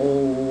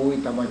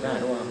ธรรมชา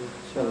ติว่า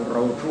เร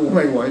าสู้ไ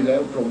ม่ไหวแล้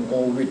วส่งโค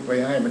วิดไป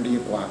ให้มันดี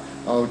กว่า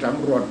เอาส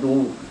ำรวจดู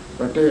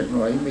ประเทศไหน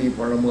มีพ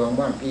ลเมือง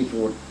มากที่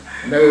สุด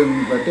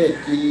1ประเทศ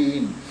จี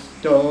น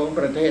2ป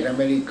ระเทศอเ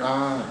มริกา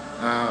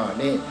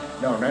นี่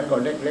นอกนั้นก็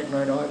เล็กๆ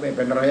น้อยๆไม่เ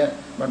ป็นไร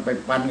มันไป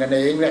ปันกันเอ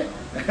งแหละ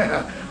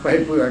ไป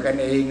เผื่อกัน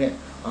เองเนี่ย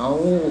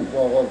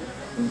ก็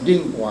ยิ่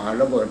งกว่า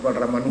ระเบิดป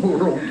รมาณู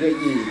ลงเสีย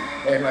อีก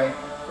เห็นไหม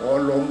พอ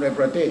ลงในป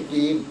ระเทศ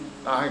จีน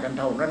ตายกัน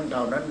เท่านั้นต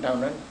าย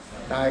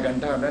กัน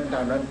เท่า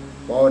นั้น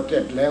พอเสร็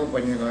จแล้วเป็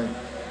นยังไง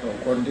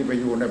คนที่ไป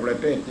อยู่ในประ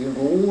เทศจีน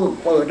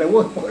เปิดเลย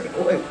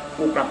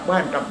กูกลับบ้า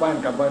นก็กลับบ้าน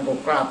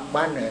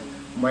เนี่ย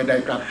ไม่ได้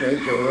กลับ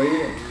เฉย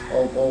ๆเอ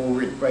าโค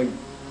วิดไป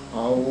เอ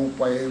า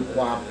ไปก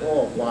วาดพ่อ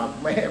กวาด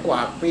แม่กว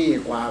าดพี่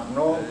กวาด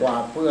น้องกวา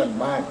ดเพื่อน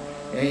บ้าน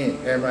นี่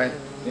เห็นไหม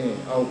นี่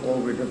เอาโค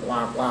วิดไปกว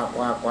าด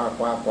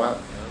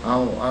เอา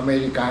อเม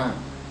ริกา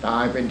ตา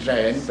ยเป็นแส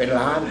นเป็น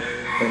ล้าน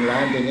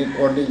ทีนี้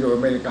คนที่อยู่อ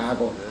เมริกา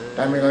ก็แ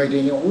ต่ไม่เคยที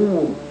นี้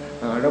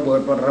ระเบิด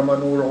ปรมา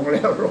ณูลงแ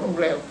ล้วร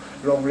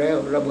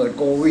ะเบิด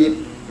โควิด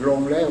ลง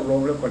แล้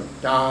วก็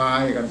จา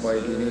ยกันไป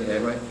ทีนี้เห็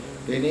นไหม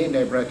ทีนี้ใน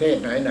ประเทศ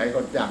ไหนก็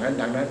อย่างนั้น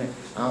ทางนั้น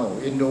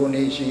อินโด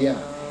นีเซีย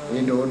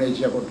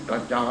ก็กร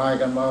ะจาย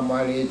กันมา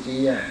เลเซี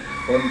ย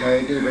คนไทย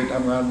ที่ไปท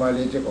ำงานมาเล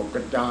เซียก็ก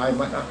ระจาย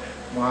มา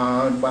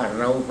บ้าน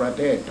เราประ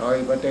เทศไทย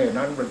ประเทศ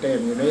นั้นประเทศ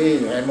นี้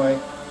เห็นไหม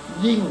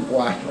ยิ่งก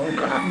ว่าสง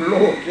ครามโล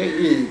ก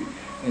อีก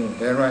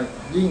เห็นไหม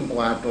ยิ่งก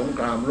ว่าสง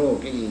ครามโลก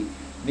อีก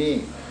นี่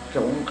ส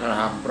งคร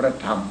ามพระ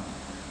ธรรม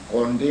ค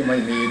นที่ไม่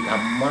มีธร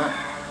รมะ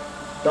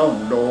ต้อง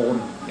โดน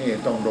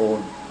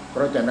เพ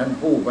ราะฉะนั้น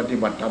ผู้ปฏิ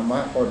บัติธรรมะ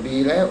ก็ดี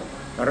แล้ว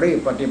รีบ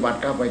ปฏิบัติ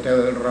เข้าไปเถอ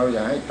ะเราอ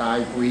ย่าให้ตาย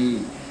ฟรี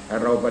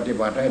เราปฏิ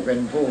บัติให้เป็น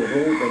ผู้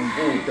รู้เป็น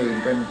ผู้ตื่น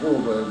เป็นผู้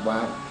เบิกบ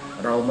าน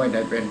เราไม่ไ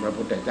ด้เป็นพระ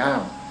พุทธเจ้า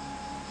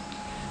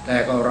แต่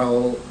ก็เรา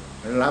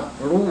รับ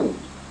รู้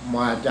ม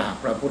าจาก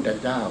พระพุทธ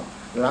เจ้า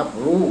รับ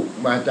รู้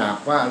มาจาก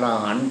พระอร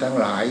หันต์ทั้ง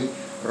หลาย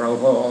เรา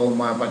ก็เอา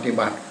มาปฏิ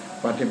บัติ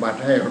ปฏิบัติ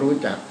ให้รู้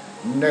จัก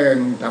หนึ่ง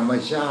ธรรม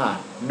ชาติ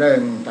หนึ่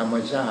งธรรม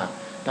ชาติ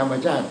ธรรม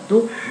ชาติทุ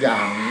กอย่า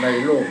งใน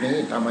โลกนี้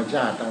ธรรมช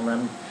าติทั้งนั้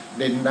น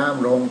ดินน้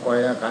ำลมไฟ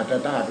อากาศ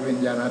ธาตุวิญ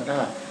ญาณธ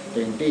าตุ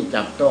สิ่งที่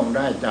จับต้องไ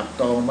ด้จับ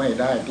ต้องไม่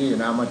ได้ที่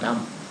นามธรรม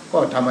ก็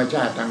ธรรมช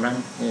าติทั้งนั้น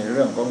นี่เ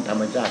รื่องของธร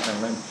รมชาติทั้ง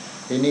นั้น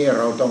ทีนี้เ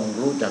ราต้อง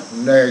รู้จัก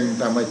หนึ่ง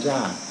ธรรมช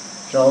าติ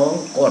สอง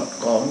กฎ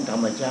ของธร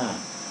รมชาติ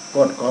ก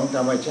ฎของธ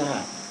รรมชา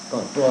ติก็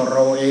ตัวเร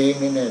าเอง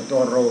นี่เนี่ยตั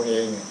วเราเอ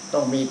งต้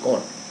องมีก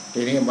ฎ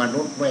ทีนี้ม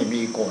นุษย์ไม่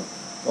มีกฎ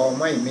พอ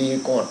ไม่มี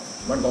กฎ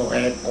มันก็แห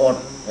กกฎ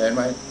เห็นไห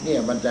มเนี่ย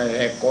มันจะแห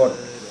กกฎ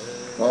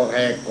พอแห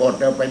กกฎ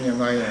แล้วเป็นยัง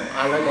ไงอ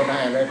ะไรก็ได้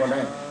อะไรก็ได้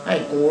ให้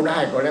กูได้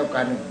ก็แล้ว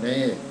กัน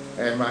นี่เ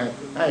ห็นไหม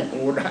ให้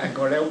กูได้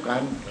ก็แล้วกั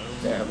น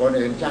แต่คน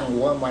อื่นช่าง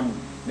หัวมัน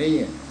นี่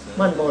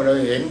มันก็เลย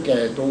เห็นแก่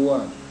ตัว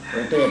ป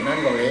ระเทศนั้น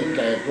ก็เห็นแ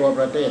ก่ตัวป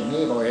ระเทศ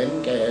นี้ก็เห็น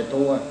แก่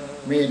ตัว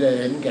มีแต่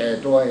เห็นแก่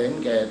ตัวเห็น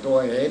แก่ตัว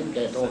เห็นแ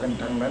ก่ตัวกัน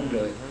ทั้งนั้นเล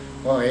ย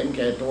พอเห็นแ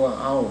ก่ตัว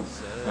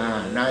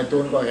นายทุ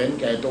นก็เห็น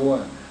แก่ตัว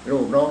ลู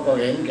กน้องก็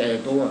เห็นแก่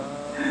ตัว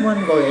มัน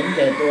ก็เห็นแ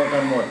ก่ตัวกั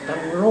นหมดทั้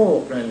งโลก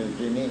เลย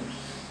ทีนี้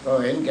ก็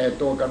เห็นแก่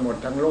ตัวกันหมด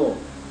ทั้งโลก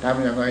ท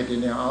ำยังไงที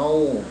นี้เอา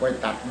ไป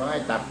ตัดไม้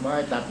ตัดไม้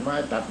ตัดไม้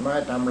ตัดไม้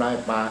ทำลาย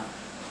ป่า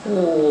โอ้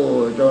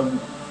จน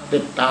ติ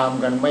ดตาม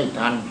กันไม่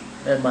ทัน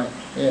เห็นไหม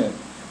เนี่ย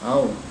เอา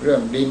เรื่อ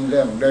งดินเ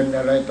รื่องเดิน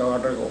อะไรต่ออ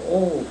ะไรก็โ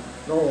อ้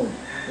โน่น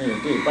นี่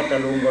ที่พัท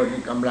ลุงก็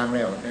กำลังแ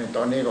ล้วต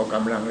อนนี้ก็ก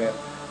ำลังแล้ว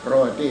เพรา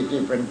ะ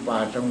ที่เป็นป่า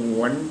สง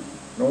วน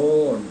โน่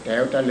นแถ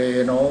วทะเล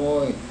น้อ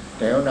ย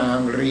แถวนาง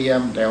เรีย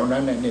มแถว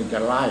นั้นนี่จะ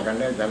ไล่กัน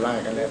แล้วจะไล่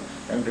กันแล้ว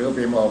หนังสือ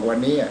พิมพ์ออกวัน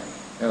นี้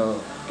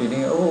ที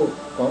นี้โอ้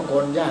ของค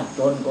นยาก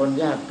จนคน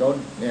ยากจน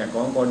เนี่ยข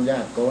องคนยา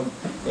กจน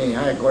นี่ใ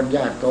ห้คนย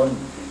ากจน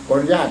ค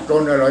นยากจ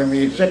นอะไร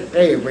มีเซ็ตเ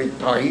ต้ไป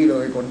ถอยเล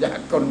ยคนยาก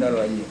จนอะไ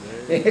ร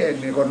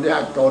นี่คนยา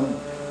กจน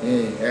นี่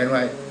เห็นไหม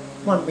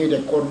มันมีแต่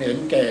คนเห็น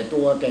แก่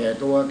ตัวแก่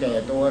ตัวแก่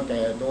ตัวแ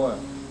ก่ตัว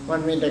มัน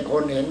มีแต่ค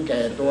นเห็นแ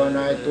ก่ตัวน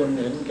ายทุน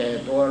เห็นแก่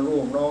ตัวลู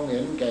กน้องเ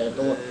ห็นแก่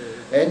ตัว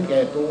เห็นแก่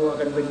ตัว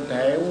กันเป็นแถ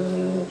ว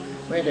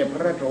ไม่ได้พ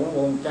ระสงฆ์อ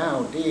งค์เจ้า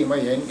ที่ไม่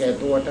เห็นแก่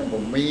ตัวท่านก็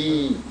มี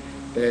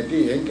แต่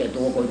ที่เห็นแก่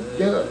ตัวก็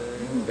เยอะ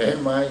เห็น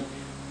ไหม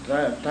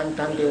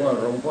ทั้งที่ว่า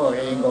หลวงพ่อเ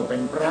องก็เป็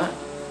นพระ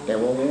แต่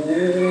ว่า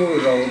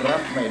เรารั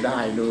บไม่ได้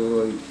เล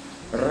ย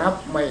รับ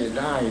ไม่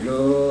ได้เล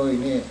ย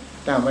นี่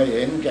ถ้าไม่เ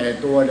ห็นแก่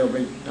ตัวเดี๋ยวไป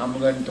ทำ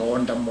เงินทอน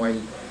ทำไม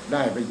ไ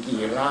ด้ไป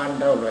กี่ล้าน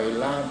เท่าไหร่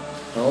ล้าน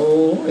โอ้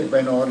ยไป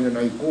นอนอยู่ใ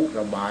นคุกส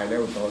บายแล้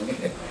วตอนนี้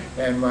เ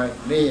ห็นไหม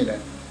นี่แหละ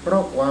เพรา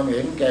ะความเ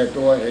ห็นแก่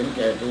ตัวเห็นแ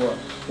ก่ตัว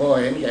พอ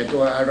เห็นแก่ตั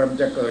วอารมณ์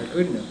จะเกิด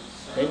ขึ้น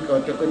เห็นก็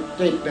จะ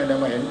จิตนั่นแหละ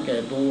มาเห็นแก่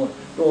ตัว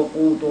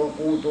กูตัว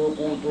กูตัว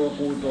กูตัว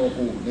กูตัว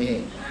กูนี่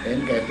เห็น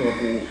แก่ตัว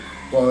กู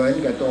พอเห็น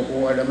แก่ตัวกู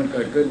อะไรมันเ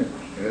กิดขึ้น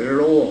โ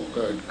ลภเ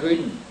กิดขึ้น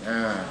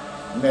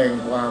แห่ง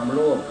ความโล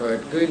ภเกิ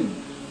ดขึ้น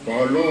พอ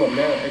โลภแ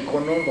ล้วไอ้ค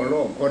นโน้นก็โล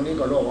ภคนนี้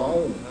ก็โลภ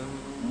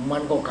มั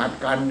นก็ขัด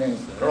กันเนี่ย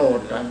โกร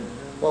ธกัน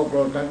พอโกร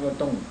ธกันก็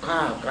ต้องฆ่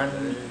ากัน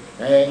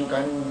แทงกั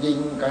นยิง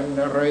กัน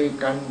อะไร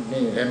กัน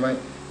นี่เห็นไหม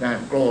นั่น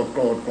โกรธโล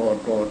ภก็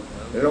โกรธ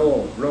แ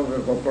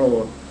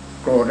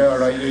ล้วอะ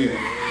ไรอีก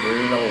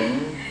หลง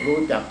รู้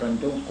จักกัน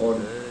ทุกคน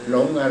หล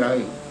งอะไร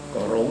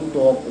ก็หลง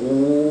ตัวกู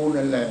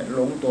นั่นแหละหล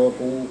งตัว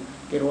กู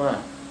คิดว่า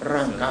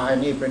ร่างกาย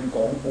นี่เป็นข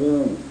องกู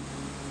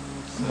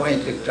ไม่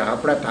ศึกษา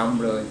พระธรรม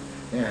เลย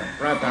เนี่ย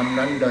พระธรรม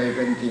นั้นโดยเ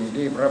ป็นสิ่ง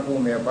ที่พระผู้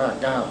มีพระ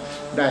เจ้า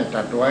ได้ต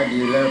รัสไว้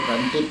ดีแล้วสั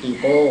นทิฏฐิ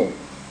โก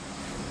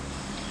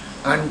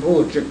อันผู้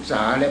ศึกษ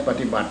าและป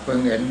ฏิบัติพึง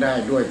เห็นได้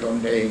ด้วยตน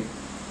เอง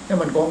นี่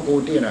มันของกู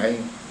ที่ไหน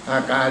อา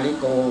กาลิ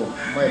โก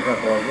ไม่ประ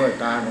กอบด้วย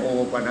การโอ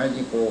ปัญ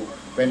ญิโก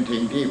เป็นสิ่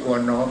งที่คว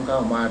รน้อมเข้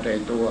ามาใน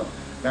ตัว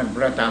นั่นพ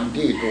ระธรรม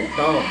ที่ถูก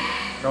ต้อง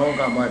น้อมเ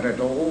ข้ามาใน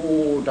ตัว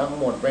ทั้ง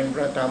หมดเป็นพ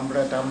ระธรรม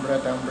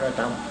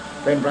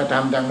เป็นพระธรร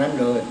มดังนั้น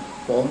เลย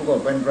ผมก็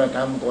เป็นพระธร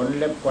รมขน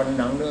เล็บขน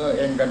หนังเนื้อเ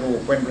อ็นกระดูก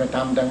เป็นพระธ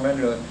รรมดังนั้น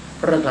เลย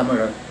พระธรรมอะ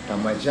ไรธร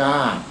รมชา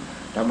ติ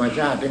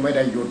ที่ไม่ไ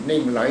ด้หยุด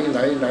นิ่งไหล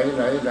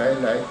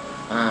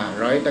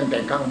ตั้งแต่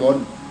ข้างบน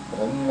ผ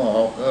มงอ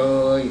ก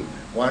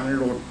วัน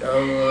หลุด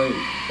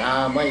ตา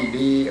ไม่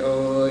ดี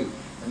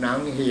หนัง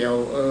เหี่ยว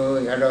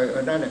อะไร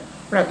นั่นแหละ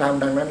พระธรรม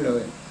ดังนั้นเล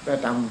ยพระ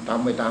ธรรมท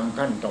ำไปตาม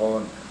ขั้นตอน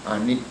อ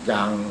นิจ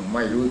จังไ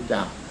ม่รู้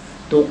จัก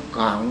ทุก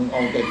ขังเอ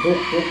าแต่ทุก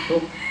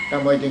ทำ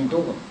ไมจึงทุ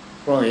กข์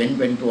เพราะเห็น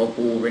เป็นตัว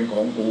กูเป็นข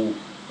องกู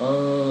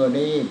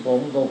นี่ผ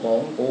มก็ขอ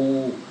งกู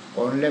ข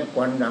นเล็บข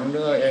นหนังเ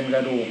นื้อเอ็นกร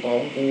ะดูกขอ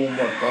งกูหม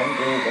ดของ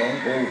กู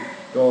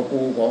ตัว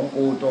กูของ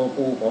กูตัว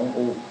กูของ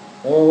กู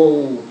โอ้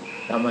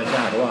ธรรมช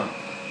าติว่า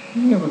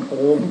นี่มันโก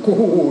งกู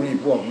นี่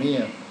พวกนี้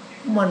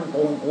มันโก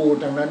งกู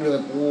ทั้งนั้นเลย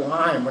กูใ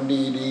ห้มัน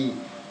ดี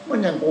มัน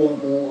ยังโกง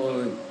กู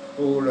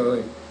กูเลย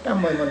ทำ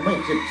ไมมันไม่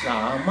ศึกษา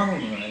มั่ง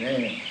เนี่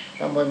ย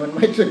ทำไมมันไ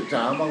ม่ศึกษ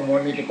ามั่งมั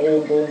นนี่จะโกง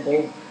ตัว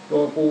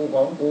กูข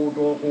องกู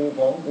ตัวกู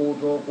ของกู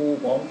ตัวกู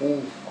ของกู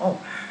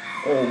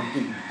โกงจ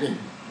ริง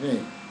นี่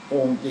โก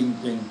งจ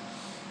ริง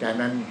แต่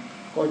นั้น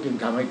ก็จึง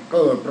ทำให้เ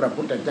กิดพระ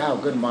พุทธเจ้า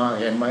ขึ้นมา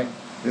เห็นไหม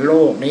โล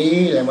กนี้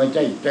แหละไม่ใ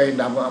ช่ใจ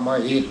ดำอม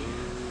หิต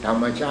ธร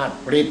รมชาติ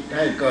ผลิตใ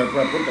ห้เกิดพ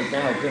ระพุทธเ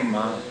จ้าขึ้นม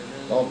า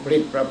พอผลิ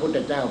ตพระพุทธ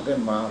เจ้าขึ้น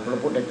มาพระ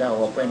พุทธเจ้า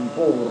ก็เป็น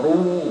ผู้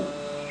รู้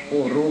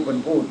เป็น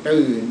ผู้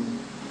ตื่น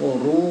ผู้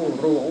รู้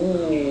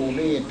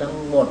นี่ทั้ง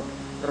หมด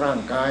ร่าง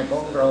กายขอ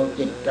งเรา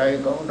จิตใจ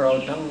ของเรา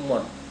ทั้งหม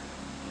ด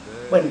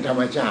เป็นธรร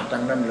มชาติ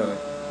ทั้งนั้นเลย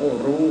ผู้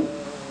รู้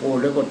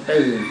แล้วก็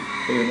ตื่น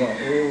ว่า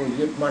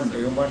ยึดมั่น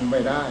ถือมั่นไ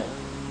ม่ได้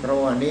เพราะ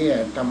ว่านี่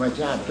ธรรม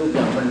ชาติทุกอ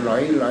ย่างมันไหล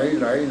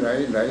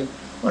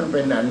มันเ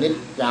ป็นอนิจ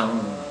จัง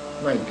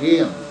ไม่เที่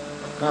ยง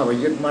ถ้าไป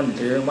ยึดมั่น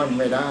ถือมั่น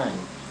ไม่ได้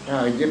ถ้า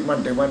ยึดมั่น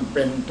ถือมั่นเ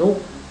ป็นทุก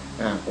ข์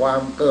ควา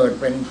มเกิด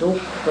เป็นทุก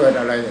ข์เกิด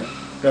อะไร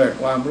เกิด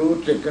ความรู้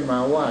สึกขึ้นมา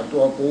ว่าตั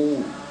วกู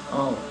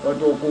พอ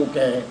ตัวกูแ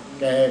ก่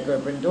เกิด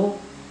เป็นทุกข์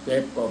เจ็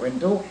บก็เป็น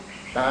ทุกข์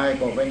ตาย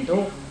ก็เป็นทุ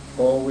กข์โค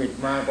วิด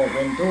มาก็เ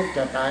ป็นทุกข์จ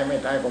ะตายไม่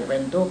ตายก็เป็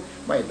นทุกข์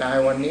ไม่ตาย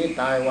วันนี้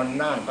ตายวัน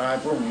หน้าตาย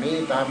พรุ่งนี้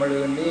ตายมะ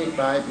รืนนี้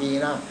ตายปี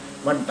หน้า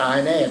มันตาย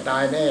แน่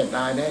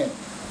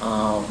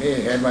นี่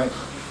เห็นไหม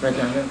เพราะฉ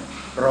ะนั้น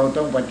เรา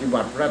ต้องปฏิ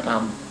บัติพระธรร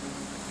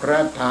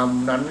ม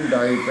นั้นโด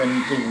ยเป็น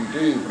สิ่ง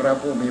ที่พระ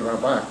ผู้มีพระ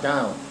ภาคเจ้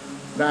า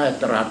ได้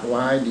ตรัสไ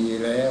ว้ดี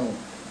แล้ว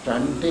สั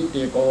นทิฏ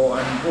ฐิโก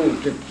อันผู้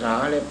ศึกษา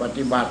และป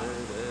ฏิบัติ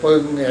พึ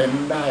งเห็น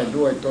ได้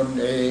ด้วยตน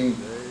เอง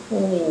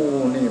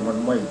นี่มัน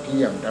ไม่เ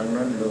ที่ยงทั้ง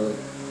นั้นเลย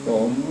ผ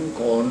ม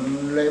ขน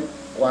เล็บ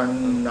ฟัน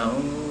หนัง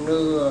เ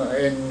นื้อเ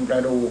อ็นกร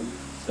ะดูก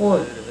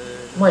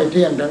ไม่เ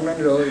ที่ยงทั้งนั้น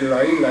เลยไหล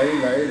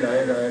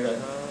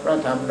พระ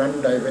ธรรมนั้น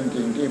ใดเป็น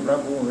สิ่งที่พระ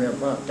ผู้มีพระ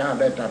ภาคเจ้า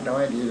ได้ตรัสไ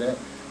ว้ดีแล้ว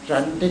สั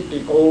นทิฏฐิ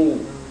โก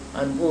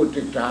อันผู้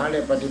ศึกษาแล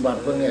ะปฏิบัติ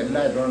เพื่อเห็นไ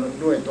ด้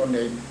ด้วยตนเอ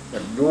งแต่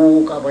ดู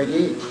เข้าไป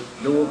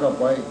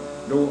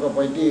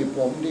ที่ผ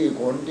มที่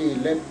ขนที่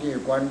เล็บที่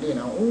ฟันที่ห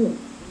นัง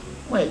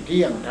ไม่เ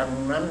ที่ยงทั้ง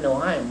นั้นเรา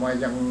ให้มา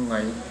ยังไง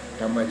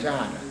ธรรมชา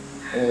ติ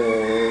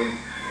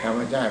ธรรม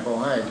ชาติเขา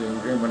ให้สิ่ง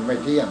ที่มันไม่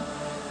เที่ยง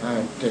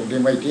สิ่งที่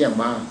ไม่เที่ยง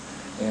มา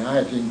ให้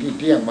สิ่งที่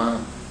เที่ยงมา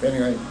เป็น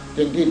ไง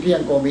สิ่งที่เที่ยง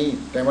ก็มี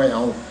แต่ไม่เอ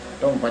า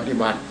ต้องปฏิ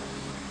บัติ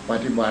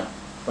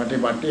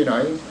ที่ไหน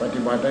ปฏิ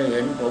บัติให้เ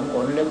ห็นผมข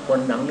นเล็บฟัน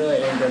หนังเนื้อ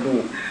เอ็นกระดู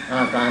กอ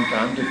าการ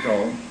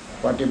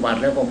32ปฏิบัติ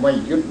แล้วก็ไม่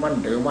ยึดมั่น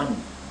ถือมั่น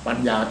ปัญ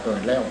ญาเกิ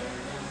ดแล้ว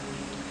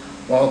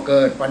พอเ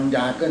กิดปัญญ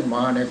าขึ้นม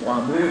าในควา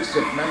มรู้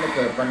สึกนั้นเ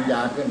กิดปัญญ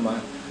าขึ้นมา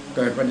เ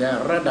กิดปัญญา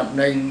ระดับ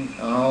หนึ่ง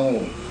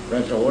พร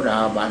ะโสดา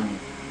บัน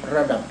ร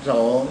ะดับ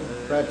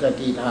2พระส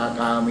กิทาค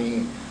ามี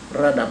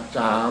ระดับ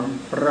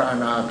3พระอ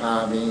นาคา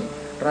มี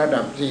ระ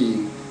ดับ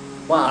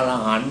4พระอร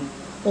หันต์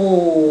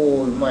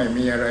ไม่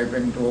มีอะไรเป็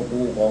นตัว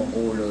กูของ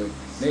กูเลย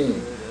นี่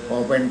พอ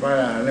เป็นพระอ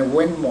รหันต์เ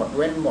ว้นหมด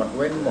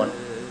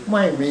ไ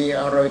ม่มี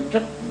อะไร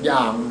สักอย่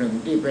างหนึ่ง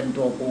ที่เป็น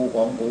ตัวกูข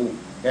องกู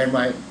เห็นไหม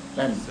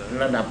นั่น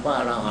ระดับพระ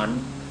อรหันต์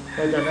เพ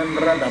ราะฉะนั้น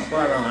ระดับพร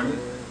ะอรหันต์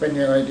เป็น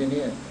ยังไงที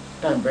นี้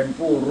ท่านเป็น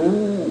ผู้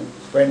รู้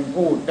เป็น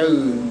ผู้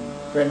ตื่น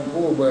เป็น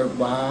ผู้เบิก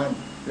บาน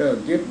เลิก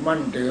ยึดมั่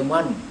นถือ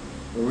มั่น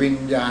วิญ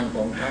ญาณข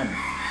องท่าน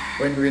เ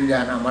ป็นวิญญา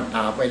ณอมต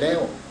ะไปแล้ว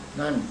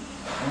นั่น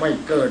ไม่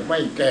เกิดไม่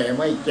แก่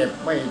ไม่เจ็บ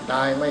ไม่ต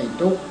ายไม่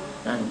ทุกข์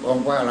นั่นของ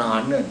พระอรหั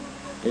นต์นั่น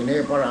ทีนี้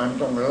พระอรหันต์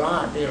ต้องละ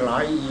ที่หลา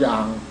ยอย่า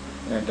ง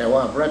แต่ว่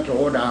าพระโส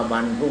ดาบั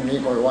นพรุ่งนี้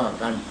ก็ว่า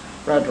กัน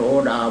พระโส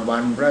ดาบั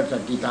นพระส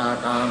กิทา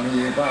คามี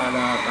พระอน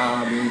าคา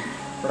มี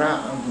พระ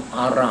อ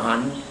รหั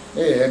นต์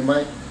เห็นไหม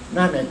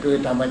นั่นคือ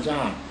ธรรมช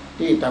าติ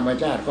ที่ธรรม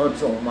ชาติเขา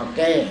ส่งมาแ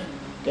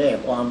ก้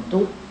ความ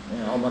ทุกข์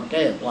เอามาแ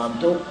ก้ความ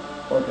ทุกข์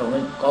ก็ส่งใ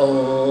ห้เกิ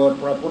ด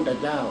พระพุทธ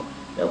เจ้า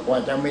แล้วกว่า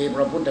จะมีพ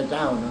ระพุทธเ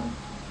จ้านะ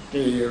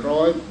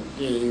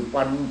กี่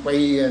พันปี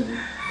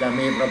จะ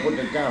มีพระพุท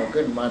ธเจ้า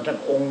ขึ้นมาสัก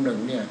องค์หนึ่ง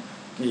เนี่ย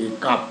กี่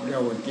กับเรีย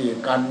กว่ากี่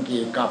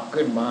กับ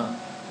ขึ้นมา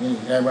นี่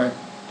ใช่ไหม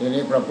ที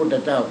นี้พระพุทธ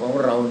เจ้าของ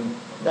เรา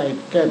ได้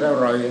แค่เท่า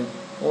ไหร่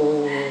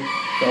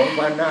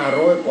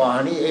2,500 กว่า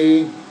นี่เอง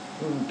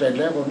แต่แ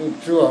ล้วพวกนี้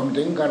เสื่อม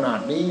ถึงขนา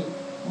ดนี้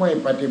ไม่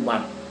ปฏิบั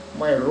ติ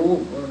ไม่รู้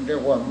เรีย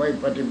กว่าไม่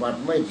ปฏิบัติ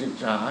ไม่ศึก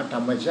ษาธร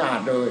รมชา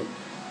ติเลย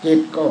จิต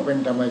ก็เป็น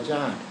ธรรมช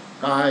าติ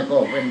กายก็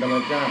เป็นธรรม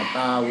ชาติต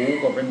าหู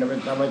ก็เป็นธ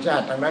รรมชา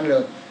ติทั้งนั้นเล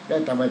ยและ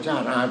ธรรมชา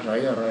ติอาศัย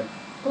อะไร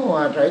ก็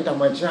อาศัยธร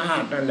รมชา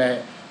ตินั่นแหละ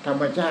ธร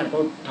รมชาติเข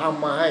าท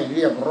ำมาให้เ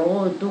รียบร้อ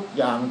ยทุก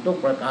อย่างทุก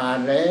ประการ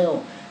แล้ว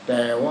แ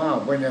ต่ว่า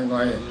เป็นยังไง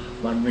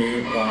มันมี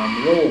ความ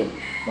โลภ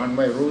มันไ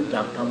ม่รู้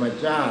จักธรรม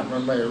ชาติมั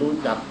นไม่รู้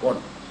จักกฎ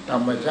ธร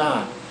รมชา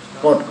ติ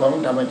กฎของ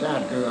ธรรมชา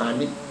ติคืออ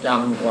นิจจั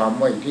งความ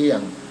ไม่เที่ย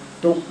ง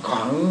ทุก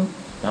ขัง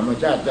ธรรม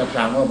ชาติจะ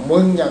สั่งว่ามึ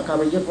งอย่าเข้า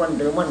ไปยึดมั่น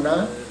ถือมั่นนะ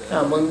ถ้า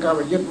มึงเข้าไ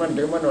ปยึดมั่น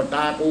ถือมั่นว่าต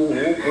ากู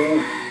หูกู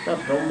ทรัพ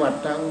ย์สมบัติ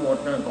ทั้งหมด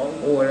นะของ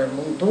กูอะไร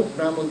มึงทุกข์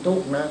นะ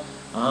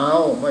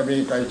ไม่มี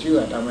ใครเชื่อ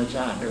ธรรมช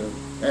าติเลย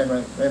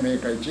ไม่มี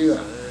ใครเชื่อ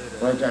เ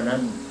พราะฉะนั้น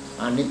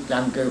อนิจจั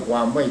งคือคว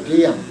ามไม่เ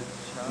ที่ยง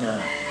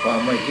ความ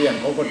ไม่เที่ยง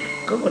เขา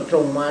ก็ตร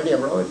งมาเรีย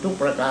บร้อยทุก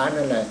ประการ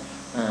นั่นแหละ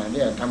เ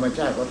นี่ยธรรมช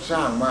าติก็ส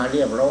ร้างมาเ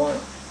รียบร้อย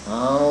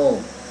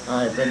ใ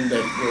ห้เป็นเ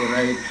ด็กอยู่ใน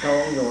ท้อ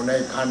งอยู่ใน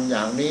ครรภ์อ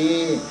ย่างนี้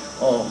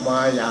ออกมา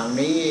อย่าง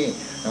นี้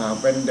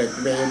เป็นเด็ก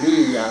เบบี้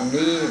อย่าง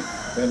นี้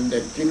เป็นเด็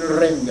กชิ้นเ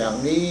ร่งอย่าง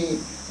นี้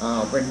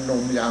เป็นห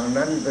นุ่มอย่าง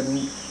นั้นเป็น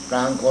กล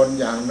างคน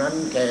อย่างนั้น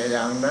แก่อ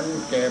ย่างนั้น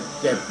เ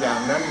จ็บอย่าง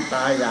นั้นต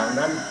ายอย่าง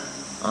นั้น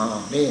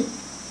นี่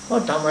ก็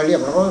ทำมาเรีย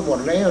บร้อยหมด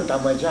แล้วธร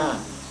รมชา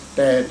ติแ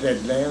ต่เสร็จ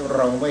แล้วเร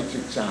าไม่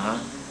ศึกษา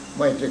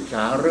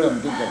เรื่อง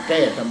ที่จะแ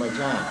ก้ธรรม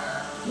ชาติ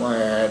ว่า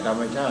ธรร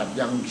มชาติ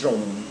ยังส่ง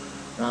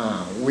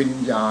วิญ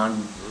ญา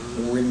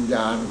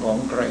ณของ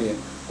ใคร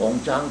ของ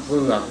ช้างเ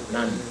ผือก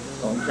นั่น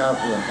ของช้าง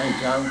เผือกให้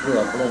ช้างเผือ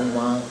กลงม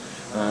า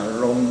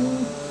ลง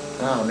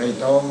ข้าวใน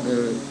ท้องคื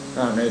อ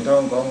ข้าวในท้อ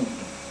งของ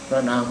พร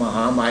ะนางมห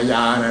ามาย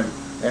านั่น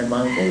เห็นไหม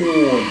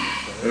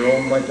ลง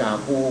มาจาก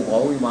ภูเขา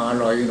วิมา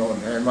ลอยโน่น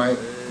เห็นไหม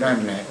นั่น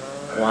แหละ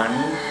ขวัญ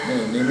นี่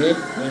นิมิ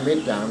ต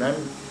อย่างนั้น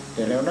แ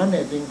ต่แล้วนั้นเ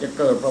นี่ยจึงจะ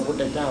เกิดพระพุท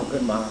ธเจ้า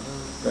ขึ้นมา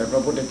เกิดพร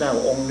ะพุทธเจ้า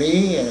องค์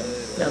นี้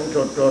ยังส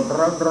ด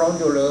ร้อน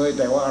อยู่เลย แ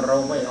ต่ว่าเรา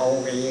ไม่เอา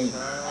เอง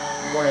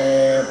แหว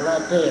พระ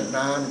เทศน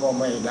านก็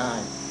ไม่ได้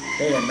เ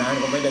ทศนาน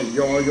ก็ไม่ได้โ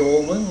ย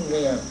มึงเ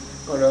นี่ย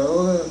ก็เล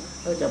ย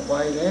เขาจะไป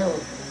แล้ว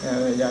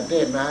อย่าเท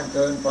ศนานเ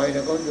กินไปแ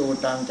ล้วก็อยู่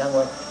ต่างจังห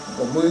วัด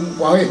ก็มึง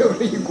ไปแล้ว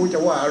นี่กูจะ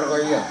ว่าอะไร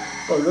อ่ะ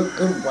ก็ลึก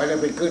ขึ้นไปแล้ว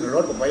ไปขึ้นร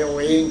ถก็ไปเอา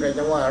เองใครจ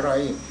ะว่าอะไร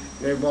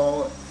เลยมอง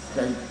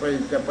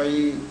จะไป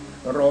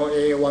รอเอ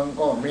วัง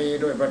ก็มี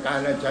ด้วยประการ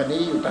ราช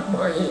นี้อยู่ทำไม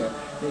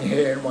นี่เ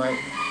ห็นไหม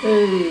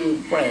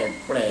แปล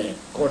ก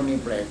คนนี้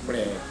แปลก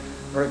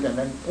เพราะฉะ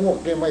นั้นพวก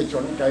ที่ไม่ส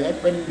นใจให้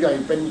เป็นใหญ่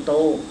เป็นโต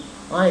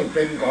ให้เ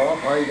ป็นขอ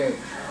ภัยเลย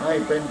ให้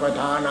เป็นประ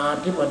ธานา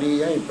ธิบดี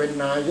ให้เป็น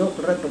นายก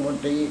รัฐมน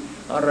ตรี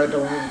อะไรตร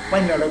งเป็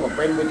นอะไรก็เ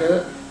ป็นไปเถอ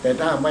ะแต่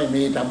ถ้าไม่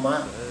มีธรรมะ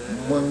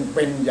มึงเ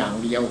ป็นอย่าง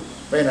เดียว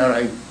เป็นอะไร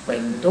เป็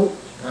นทุกข์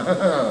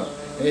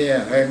นี่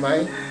เห็นไหม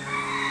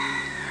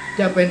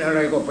จะเป็นอะไร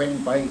ก็เป็น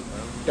ไป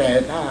แต่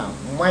ถ้า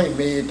ไม่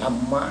มีธร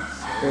รมะ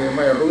คือไ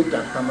ม่รู้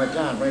จักธรรมช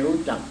าติไม่รู้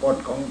จักกฎ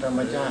ของธรรม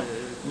ชาติ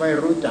ไม่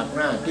รู้จัก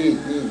หน้าที่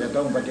ที่จะ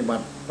ต้องปฏิบั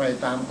ติไป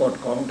ตามกฎ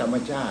ของธรรม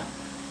ชาติ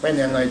เป็น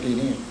ยังไงที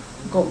นี้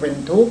ก็เป็น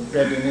ทุกข์แ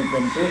ต่ทีนี้เป็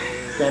นทุกข์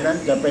ฉะนั้น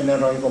จะเป็นอะ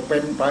ไรก็เป็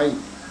นไป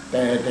แ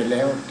ต่เสร็จแ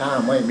ล้วถ้า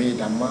ไม่มี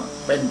ธรรมะ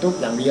เป็นทุกข์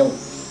อย่างเดียว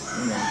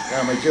ถ้า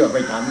ไม่เชื่อไป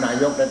ถามนา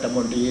ยกรัฐม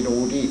นตรีดู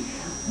ที่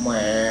แหม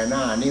ห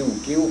น้านิ้ว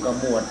คิ้วกระ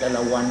มวดแต่ล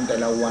ะวั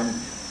น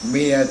เ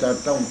มียจะ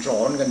ต้องส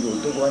อนกันอยู่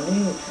ทุกวัน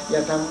นี้อย่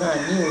าทำหน้า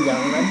นิ้วอย่า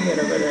งนั้นเนี่ยเ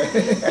ราก็เลย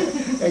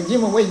ยิ้ม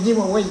เอาไว้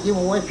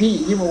พี่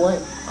ยิ้มเอาไว้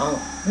เอา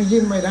ไม่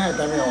ยิ้มไม่ได้แ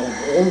ต่ไม่เอา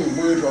โอ้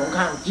มือสอง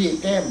ข้างจีบ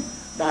แก้ม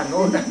ด้านโ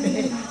น้นด้านนี้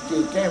จี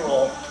บแก้มอ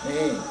อก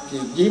นี่จี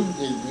บยิ้ม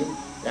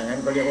อย่างนั้น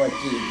ก็เรียกว่า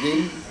จีบยิ้ม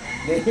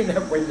นี่น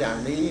ะเป็นอย่าง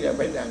นี้นะเ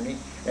ป็นอย่างนี้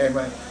เห็นไหม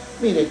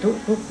ไม่ได้ทุก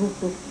เ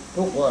พ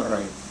ราะอะไร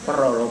เพรา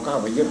ะเราเข้า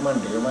ไปยึดมั่น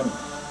ถือมั่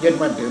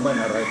น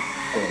อะไร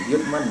ก็ยึ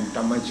ดมั่นธ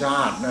รรมชา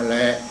ตินั่นแหล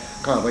ะ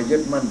เข้าไปยึ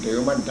ดมั่นถือ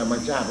มั่นธรรม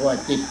ชาติว่า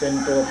จิตเป็น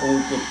ตัวกู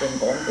จิตเป็น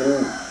ของกู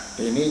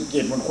ทีนี้จิ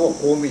ตมันควบ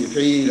คุมอีก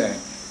ทีเลย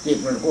จิต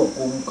มันควบ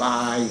คุมก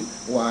าย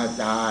วา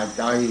จาใ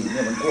จเ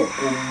นี่ยมันควบ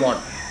คุมหมด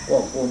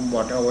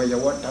อวัย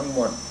วะทั้งหม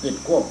ดจิต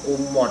ควบคุม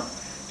หมด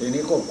ที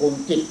นี้ควบคุม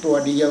จิตตัว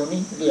เดียว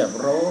นี่เรียบ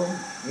ร้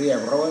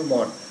อยหม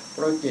ดเพ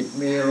ราะจิต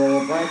มีโล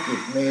ภะจิ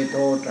ตมีโท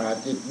สะ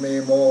จิตมี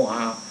โมห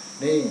ะ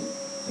นี่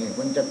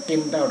มันจะกิ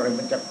นเท่าไร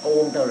มันจะโก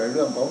งเท่าไรเ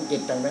รื่องของจิ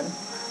ตทั้งนั้น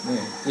นี่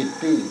จิต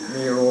ที่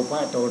มีโลภะ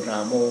โทสะ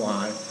โมหะ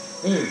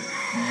นี่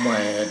แหม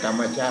ธรร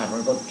มชาติมั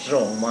นก็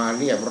ส่งมา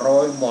เรียบร้อ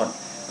ยหมด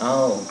เอา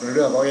เ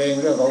ลือกเอาเอง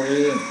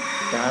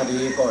ตาดี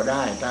ก็ไ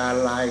ด้ตา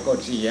ลายก็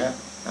เสีย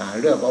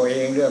เลือกเอาเอ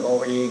ง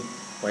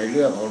ไปเ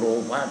ลือกเอาโล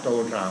ภะโท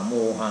สะโม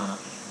หะ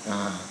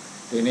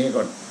ทีนี้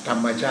ก็ธร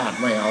รมชาติ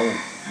ไม่เอา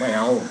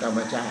ธรรม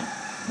ชาติ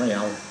ไม่เ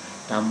อา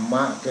ธรรม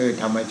ะคือ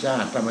ธรรมชา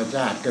ติ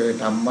คือ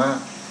ธรรมะ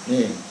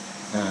นี่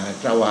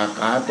สวาก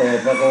ขาโต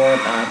พระโก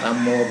ตาธัม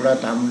โมพระ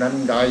ธรรมนั้น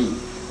ใด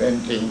เป็น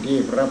สิ่งที่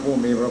พระผู้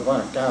มีพระภา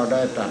คเจ้าไ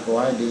ด้ตรัสไ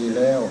ว้ดีแ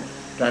ล้ว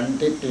สัน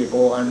ทิฏฐิโก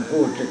อัน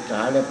ผู้ศึกษ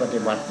าและปฏิ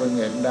บัติเพื่อ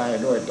เห็นได้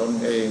ด้วยตน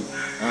เอง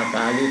อาก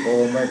าลิโก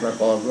ไม่ประ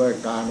กอบด้วย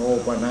การโอ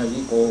ปนา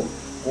ยิโก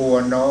คว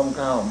รน้อมเ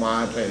ข้ามา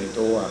ใส่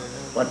ตัว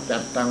ปัจจั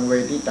ตตังเว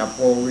ทิตาโพ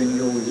วิน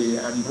ยูหี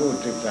อันผู้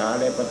ศึกษา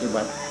และปฏิ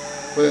บัติ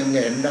เพื่อ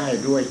เห็นได้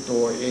ด้วยตั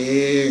วเอ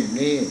ง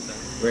นี่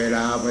เวล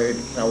าไป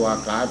สวาก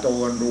ขาโต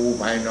ดู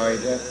ภายใน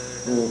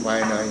ดูภา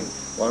ยใน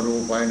พอดู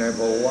ภายในพ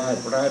อไหว้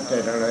พระเสร็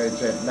จอะไรเ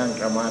สร็จนั่ง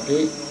สมาธิ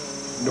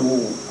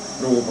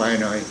ดูภาย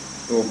ใน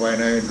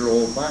โล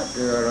ภะ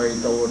คืออะไร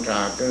โทส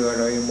ะคืออะ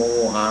ไรโม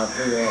หะ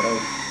คืออะไร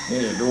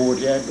นี่ดู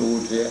เสี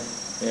ย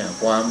เนี่ย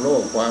ความโล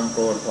ภความโก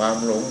รธความ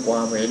หลงคว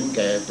ามเห็นแ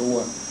ก่ตัว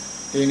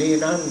ทีนี้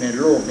นั้นใน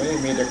โลกนี้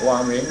มีแต่ควา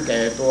มเห็นแก่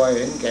ตัว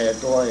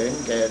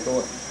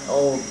เอา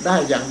ได้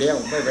อย่างเดียว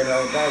ไม่เป็นไร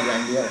ได้อย่า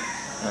งเดียว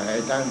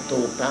ทาง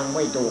ถูกทางไ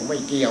ม่ถูกไม่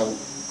เกี่ยว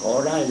ขอ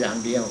ได้อย่าง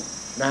เดียว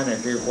นั่น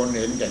คือคน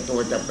เห็นแก่ตัว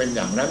จะเป็นอ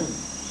ย่างนั้น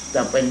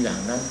เป็นอย่า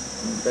งนั้น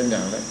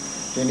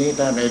ทีนี้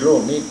ถ้าในโล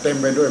กนี้เต็ม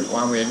ไปด้วยคว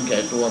ามเห็นแก่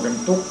ตัวกัน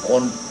ทุกค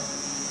น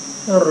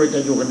เราจะ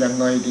อยู่กันยัง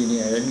ไงทีนี้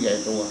เห็นแก่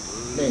ตัว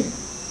นี่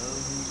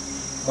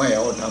ไม่เ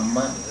อาธรรม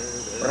ะ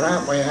พระ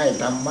ไม่ให้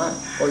ธรรมะ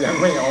ก็ยัง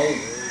ไม่เอา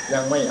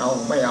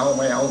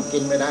กิ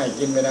นไม่ได้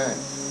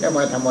แล้วม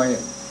าทำไม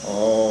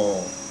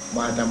ม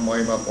าทำไม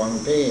มาฟัง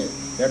เทศน์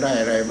จะได้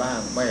อะไรบ้าง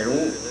ไม่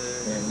รู้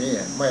นี่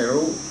ไม่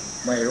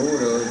รู้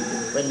เลย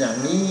เป็นอย่าง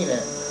นี้แหล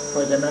ะเพร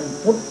าะฉะนั้น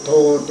พุทโธ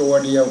ตัว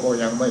เดียวก็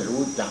ยังไม่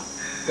รู้จัก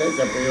จ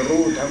ะไป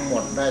รู้ทั้งหม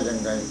ดได้ยัง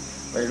ไง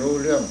ไปรู้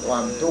เรื่องควา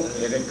มทุกข์เห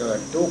ตุให้เกิด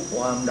ทุกข์ค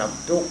วามดับ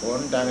ทุกข์ผล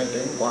ทางให้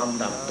ถึงความ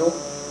ดับทุกข์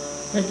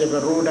จะไป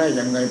รู้ได้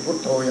ยังไงพุท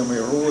โธยังไม่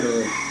รู้เล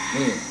ย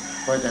นี่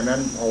เพราะฉะนั้น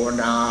ภาว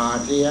นา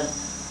เสีย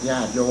ญา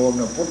ติโยมเ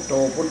นี่ยพุทโธ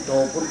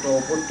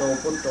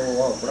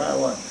ว่าพระ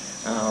ว่า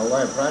ไหว้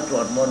พระส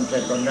วดมนต์เสร็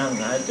จก็นั่ง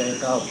หายใจ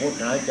เข้าพุท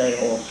หายใจ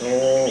ออกโธ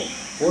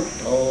พุท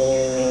โธ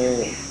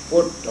พุ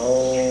ทโธ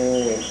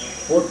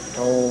พุทโธ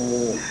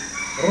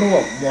รว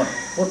บหมด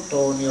พุทโธ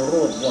นี่ร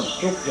วบหมด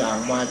ทุกอย่าง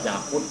มาจาก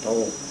พุทโธ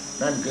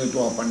นั่นคือ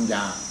ตัวปัญญ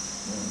า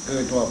คื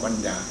อตัวปัญ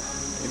ญา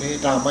ทีนี้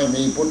ถ้าไม่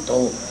มีพุทโธ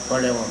ก็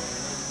เรียกว่า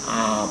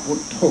พุท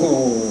โธ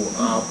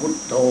พุท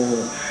โธ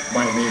ไ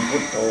ม่มีพุ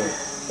ทโธ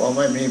พอไ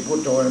ม่มีพุท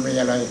โธไม่มี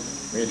อะไร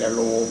มีแต่โล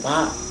ภะ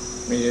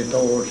มีแต่โท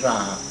สะ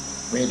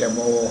มีแต่โม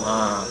ห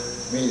ะ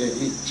มีแต่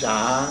อิจฉา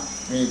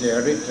มีแต่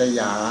ริษ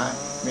ยา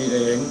มีแต่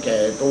เห็นแก่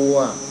ตัว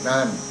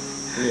นั่น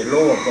ที่โล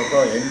ภก็เพรา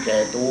ะเห็นแก่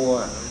ตัว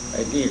ไ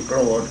อ้ที่โกร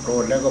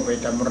ธแล้วก็ไป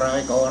ทำร้าย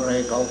เขาอะไร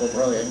เขาก็เพ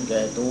ราะเห็นแ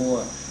ก่ตัว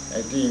ไอ้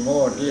ที่โ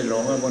ง่ที่หล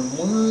งมัน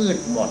มืด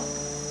หมด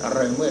อะไร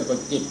มืดก็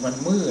จิตมัน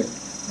มืด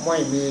ไม่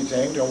มีแส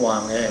งสว่า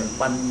งแห่ง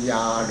ปัญญ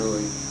าเล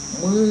ย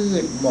มื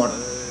ดหมด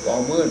พอ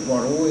มืดหม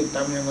ดรู้ท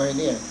ำยังไง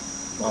เนี่ย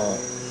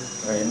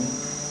เห็น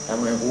ท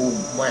ำไงกู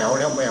ไม่เอา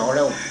แ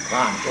ล้ว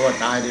ฆ่าตัว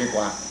ตายดีก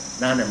ว่า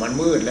นั่นเนี่ยมัน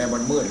มืดแล้ว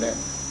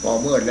พอ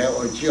มืดแล้ว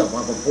เชือกมั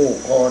นก็ผูก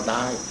คอต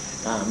าย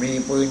ถ้ามี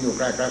ปืนอยู่ใ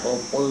กล้ๆก็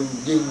ปืน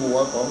ยิงหัว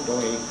ของตัว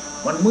เอง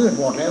มันมืด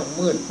หมดแล้ว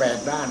มืด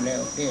8 ด้านแล้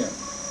วเนี่ย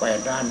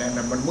8 ด้านนั้น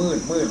มันมืด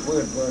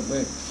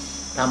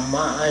ธรรม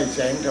ะให้แส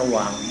งส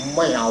ว่างไ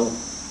ม่เอ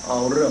า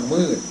เรื่อง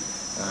มืด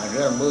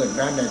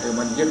นั่นเนี่ยคือ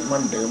มันยึดมั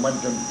นถือมัน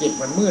จนจิต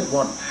มันมืดหม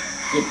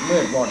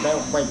ดแล้ว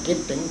ไม่คิด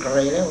ถึงใคร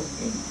แล้ว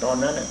ตอน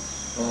นั้น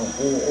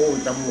กู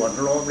ตำรวจ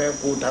ล้อมแล้ว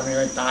กูทำยัง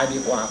ไงตายดี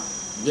กว่า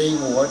ยิง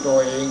หัวตัว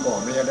เองก่อน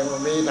มีอะไร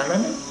มีทาง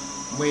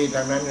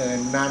นั้นเลย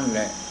นั่นแห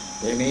ละ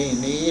ที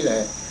นี้แหล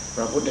ะพ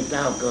ระพุทธเ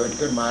จ้าเกิด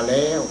ขึ้นมาแ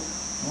ล้ว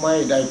ไม่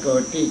ได้เกิ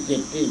ดที่จิ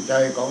ตที่ใจ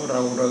ของเร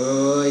าเล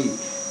ย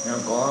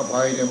ขออ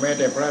ภัยถึงแม้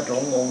แต่พระส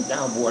งฆ์องค์เจ้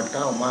าบวชเ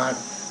ข้ามา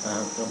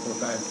พระพุท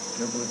ธ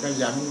ข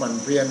ยันหมั่น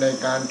เพียรใน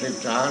การศึก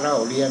ษาเล่า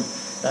เรียน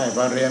ได้ป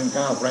ระเรียน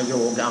9 ประโย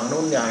คอย่าง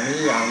นู้นอย่างนี้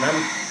อย่างนั้น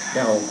เ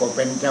จ้าก็เ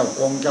ป็นเจ้า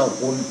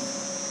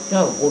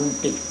คุณ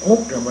ติดคุก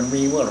เนี่ยมัน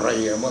มีเมื่อไร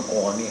เมื่อ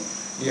ก่อนนี่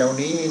เดี๋ยว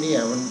นี้เนี่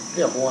ยมันเ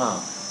รียกว่า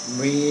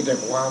มีแต่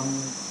ความ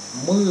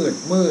มืด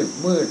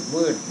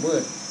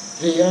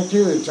เสีย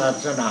ชื่อศา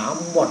สนา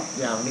หมด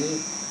อย่างนี้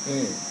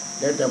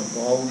เดี๋ยวจะเอ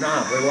าหน้า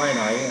ไปไว้ไ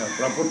หนพ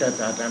ระพุทธ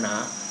ศาสนา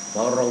พ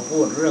อเราพู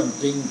ดเรื่อง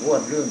จริงพู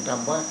ดเรื่องธร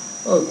รมะ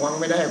ฟัง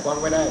ไม่ได้ฟัง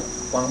ไ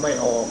ม่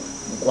ออก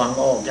ฟัง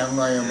ออกยัง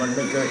ไงมันไ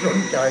ม่เคยสน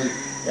ใจ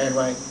เห็นไห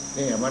ม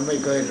นี่มันไม่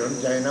เคยสน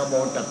ใจนะโม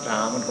ตัสสะ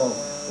มันก็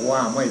ว่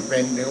าไม่เป็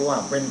นหรือว่า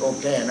เป็นก็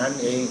แค่นั้น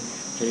เอง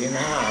ศีล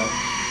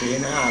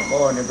 5ก็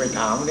เนี่ยไป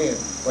ถาม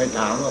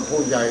ว่า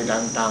ผู้ใหญ่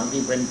ต่างๆ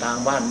ที่เป็นทาง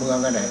บ้านเมือง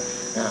กันไหน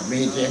มี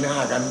ศีล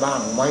 5กันบ้า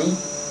งไหม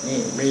นี่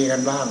มีกั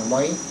นบ้างไหม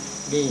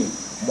นี่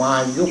มา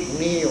ยุค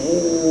นี้โอ้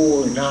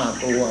ยน่า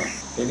กลัว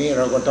ทีนี้เ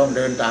ราก็ต้องเ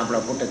ดินตามพร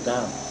ะพุทธเจ้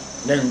า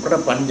พระ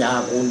ปัญญา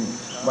คุณ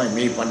ไม่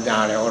มีปัญญา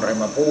แล้วอะไร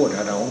มาพูด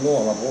เราโง่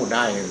มาพูดไ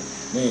ด้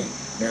นี่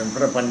พ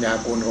ระปัญญา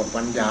คุณกับ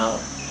ปัญญา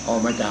เอา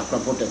มาจากพร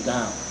ะพุทธเจ้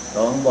า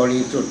2บ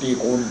ริสุทธิ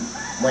คุณ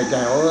ไม่ใ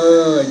ช่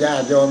ญา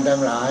ติโยมทั้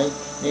งหลาย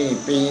นี่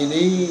ปี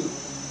นี้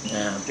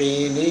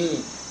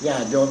ญา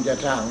ติโยมจะ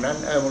สร้างนั้น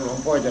หลวง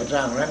พ่อจะส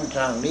ร้างนั้นส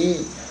ร้างนี้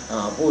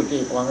ผู้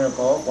ที่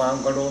ขอความ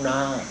กรุณา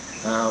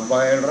ใบ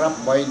รับ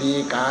ใบดี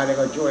กาแล้ว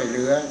ก็ช่วยเห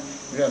ลือ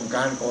เรื่องก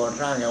ารก่อ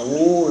สร้าง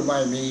ไม่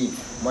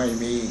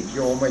มีโย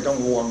มไม่ต้อง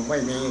ห่วงไม่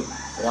มี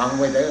หวัง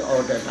ไว้เลยเอา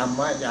แต่ธรร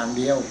มะอย่าง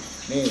เดียว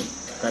นี่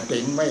กฐิ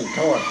นไม่ท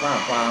อดผ้า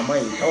ป่าไม่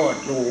ทอด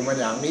ดูมา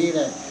อย่างนี้เล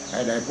ยให้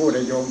ได้พูดใ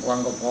ห้โยมฟัง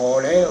ก็พอ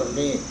แล้ว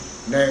นี่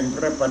1พ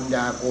ระปัญญ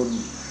าคุณ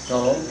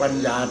2ปัญ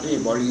ญาที่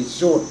บริ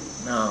สุทธิ์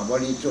บ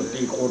ริสุทธิ์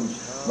ที่คุณ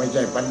ไม่ใ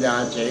ช่ปัญญา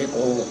เฉโก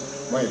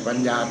ไม่ปัญ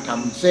ญาท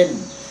ำเส้น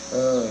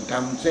ท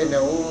ำเส้น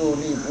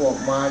นี่พวก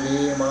มาลี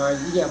มา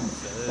เยี่ยม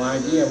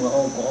เอ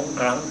าของ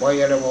ขลังไป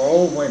อะไร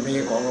ไม่มี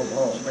ของหลวง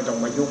พ่อไม่ต้อง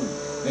มายุ่ง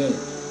นี่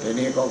ที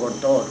นี้ก็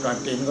โทษการ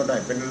กินก็ได้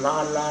เป็นล้า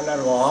นเ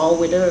อาไ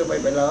ปเด้อไม่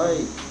เป็นไร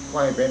ไ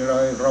ม่เป็นไร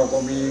เราก็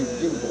มี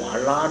ยิ่งกว่า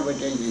ล้านไว้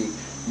ใจอีก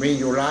มี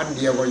อยู่ล้านเ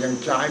ดียวก็ยัง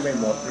ใช้ไม่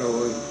หมดเล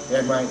ยเห็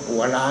นไหมหั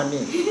วล้าน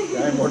นี่ใ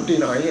ช้หมดที่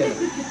ไหน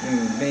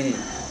นี่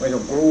ไม่ต้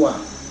องกลัว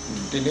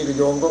ทีนี้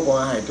โยมก็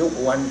ให้ทุก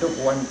วั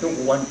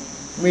น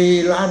มี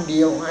ล้านเดี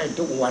ยวให้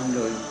ทุกวันเ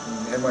ลย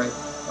เห็นไหม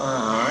อา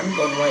หาร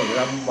ก็ไม่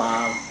ลำบา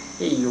ก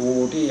ที่อยู่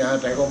ที่อา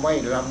ศัยก็ไม่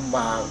ลำบ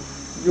าก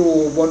อยู่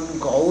บน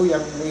เขายั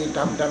งมีท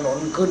ำถนน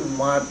ขึ้น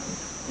มา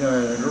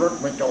รถ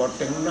มาจอด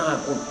ถึงหน้า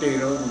กุฏิ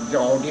เลยจะ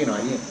เอาที่ไหน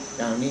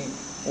อย่างนี้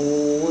โอ้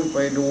ยไป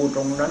ดูต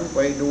รงนั้นไป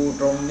ดู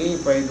ตรงนี้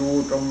ไปดู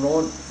ตรงโน้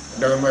น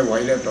เดินไม่ไหว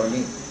แล้วตอน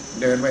นี้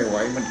เดินไม่ไหว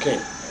มันเข็ด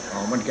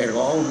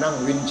ก็นั่ง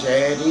วินแช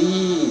ร์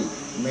ที่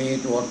มี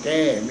ตัวแ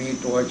ก้มี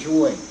ตัวช่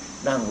วย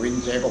นั่งวิน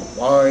แชร์ก็ไ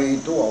ป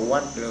ทั่ววั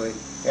ดเลย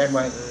เห็นไหม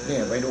เนี่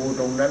ยไปดู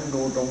ตรงนั้น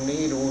ดูตรง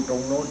นี้ดูตร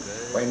งโน้น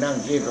ไปนั่ง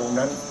ที่ตรง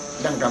นั้น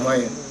นั่งทำไม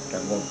ส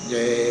งบเ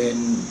ย็น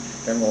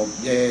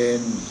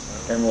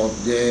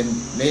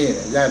นี่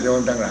ญาติโย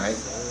มทั้งหลาย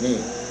นี่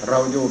เรา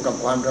อยู่กับ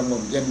ความสง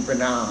บเย็นเป็น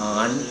อาหา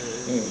ร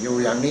นี่อยู่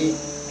อย่างนี้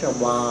ส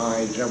บาย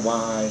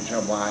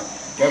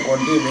แล้วคน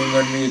ที่มีเ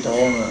งินมีท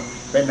อง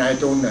เป็นนาย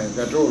ทุนจ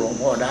ะสู้หลวง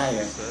พ่อได้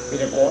มี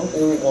แต่ของ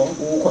กู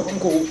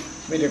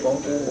ไม่ได้ของ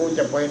กูจ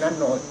ะไปนั้น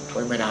หน่อยไป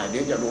ไม่ได้เดี๋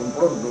ยวจะโดนป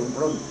ล้น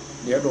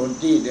เดี๋ยวโดน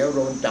จี้เดี๋ยวโด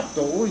นจับ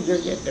ตัวเยอะ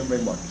แยะเต็มไป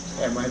หมดแ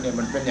อบมาเนี่ย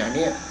มันเป็นอย่าง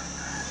นี้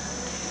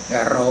แ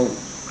ต่เรา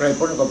ใคร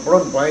ปล้นก็ปล้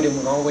นไปดิ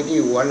มึงเอาไปที่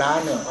หัวร้าน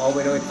เนี่ยเอาไป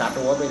เลยตัด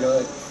หัวไปเล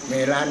ยมี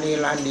ร้านนี้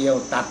ร้านเดียว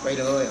ตัดไป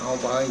เลยเอา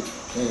ไป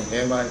นี่เห็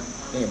นไหม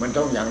นี่มัน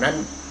ต้องอย่างนั้น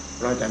เ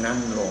พราะฉะนั้น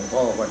หลวงพ่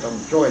อก็ต้อง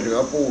ช่วยเหลือ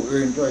ผู้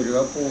อื่นช่วยเหลือ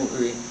ผู้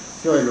อื่น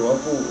ช่วยเหลือ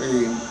ผู้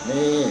อื่น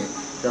นี่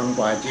จนก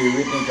ว่าชี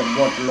วิตนี้จะหม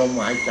ดลม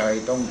หายใจ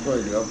ต้องช่วย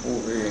เหลือผู้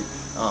อื่น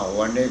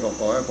วันนี้ก็ข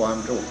อให้ความ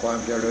สุขความ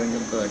เจริญจ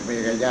งเกิดมี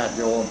แก่ญาติ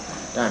โยม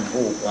ท่าน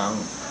ผู้ฟัง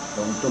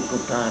ทุ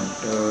กท่าน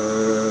เถิ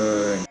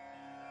ด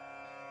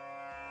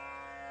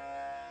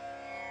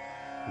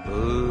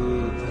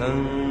बुद्धं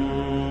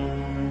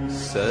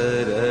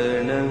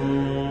शरणं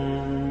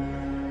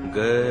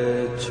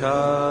गच्छामि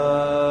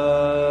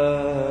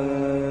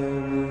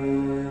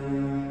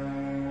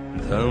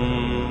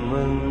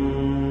धम्मं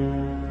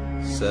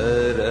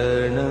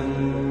शरणं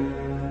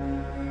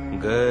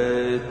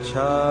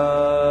गच्छामि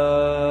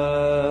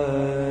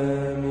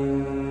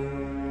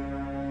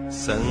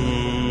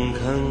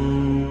संघं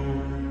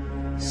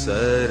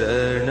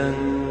शरणं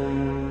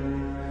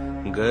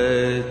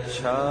गच्छामि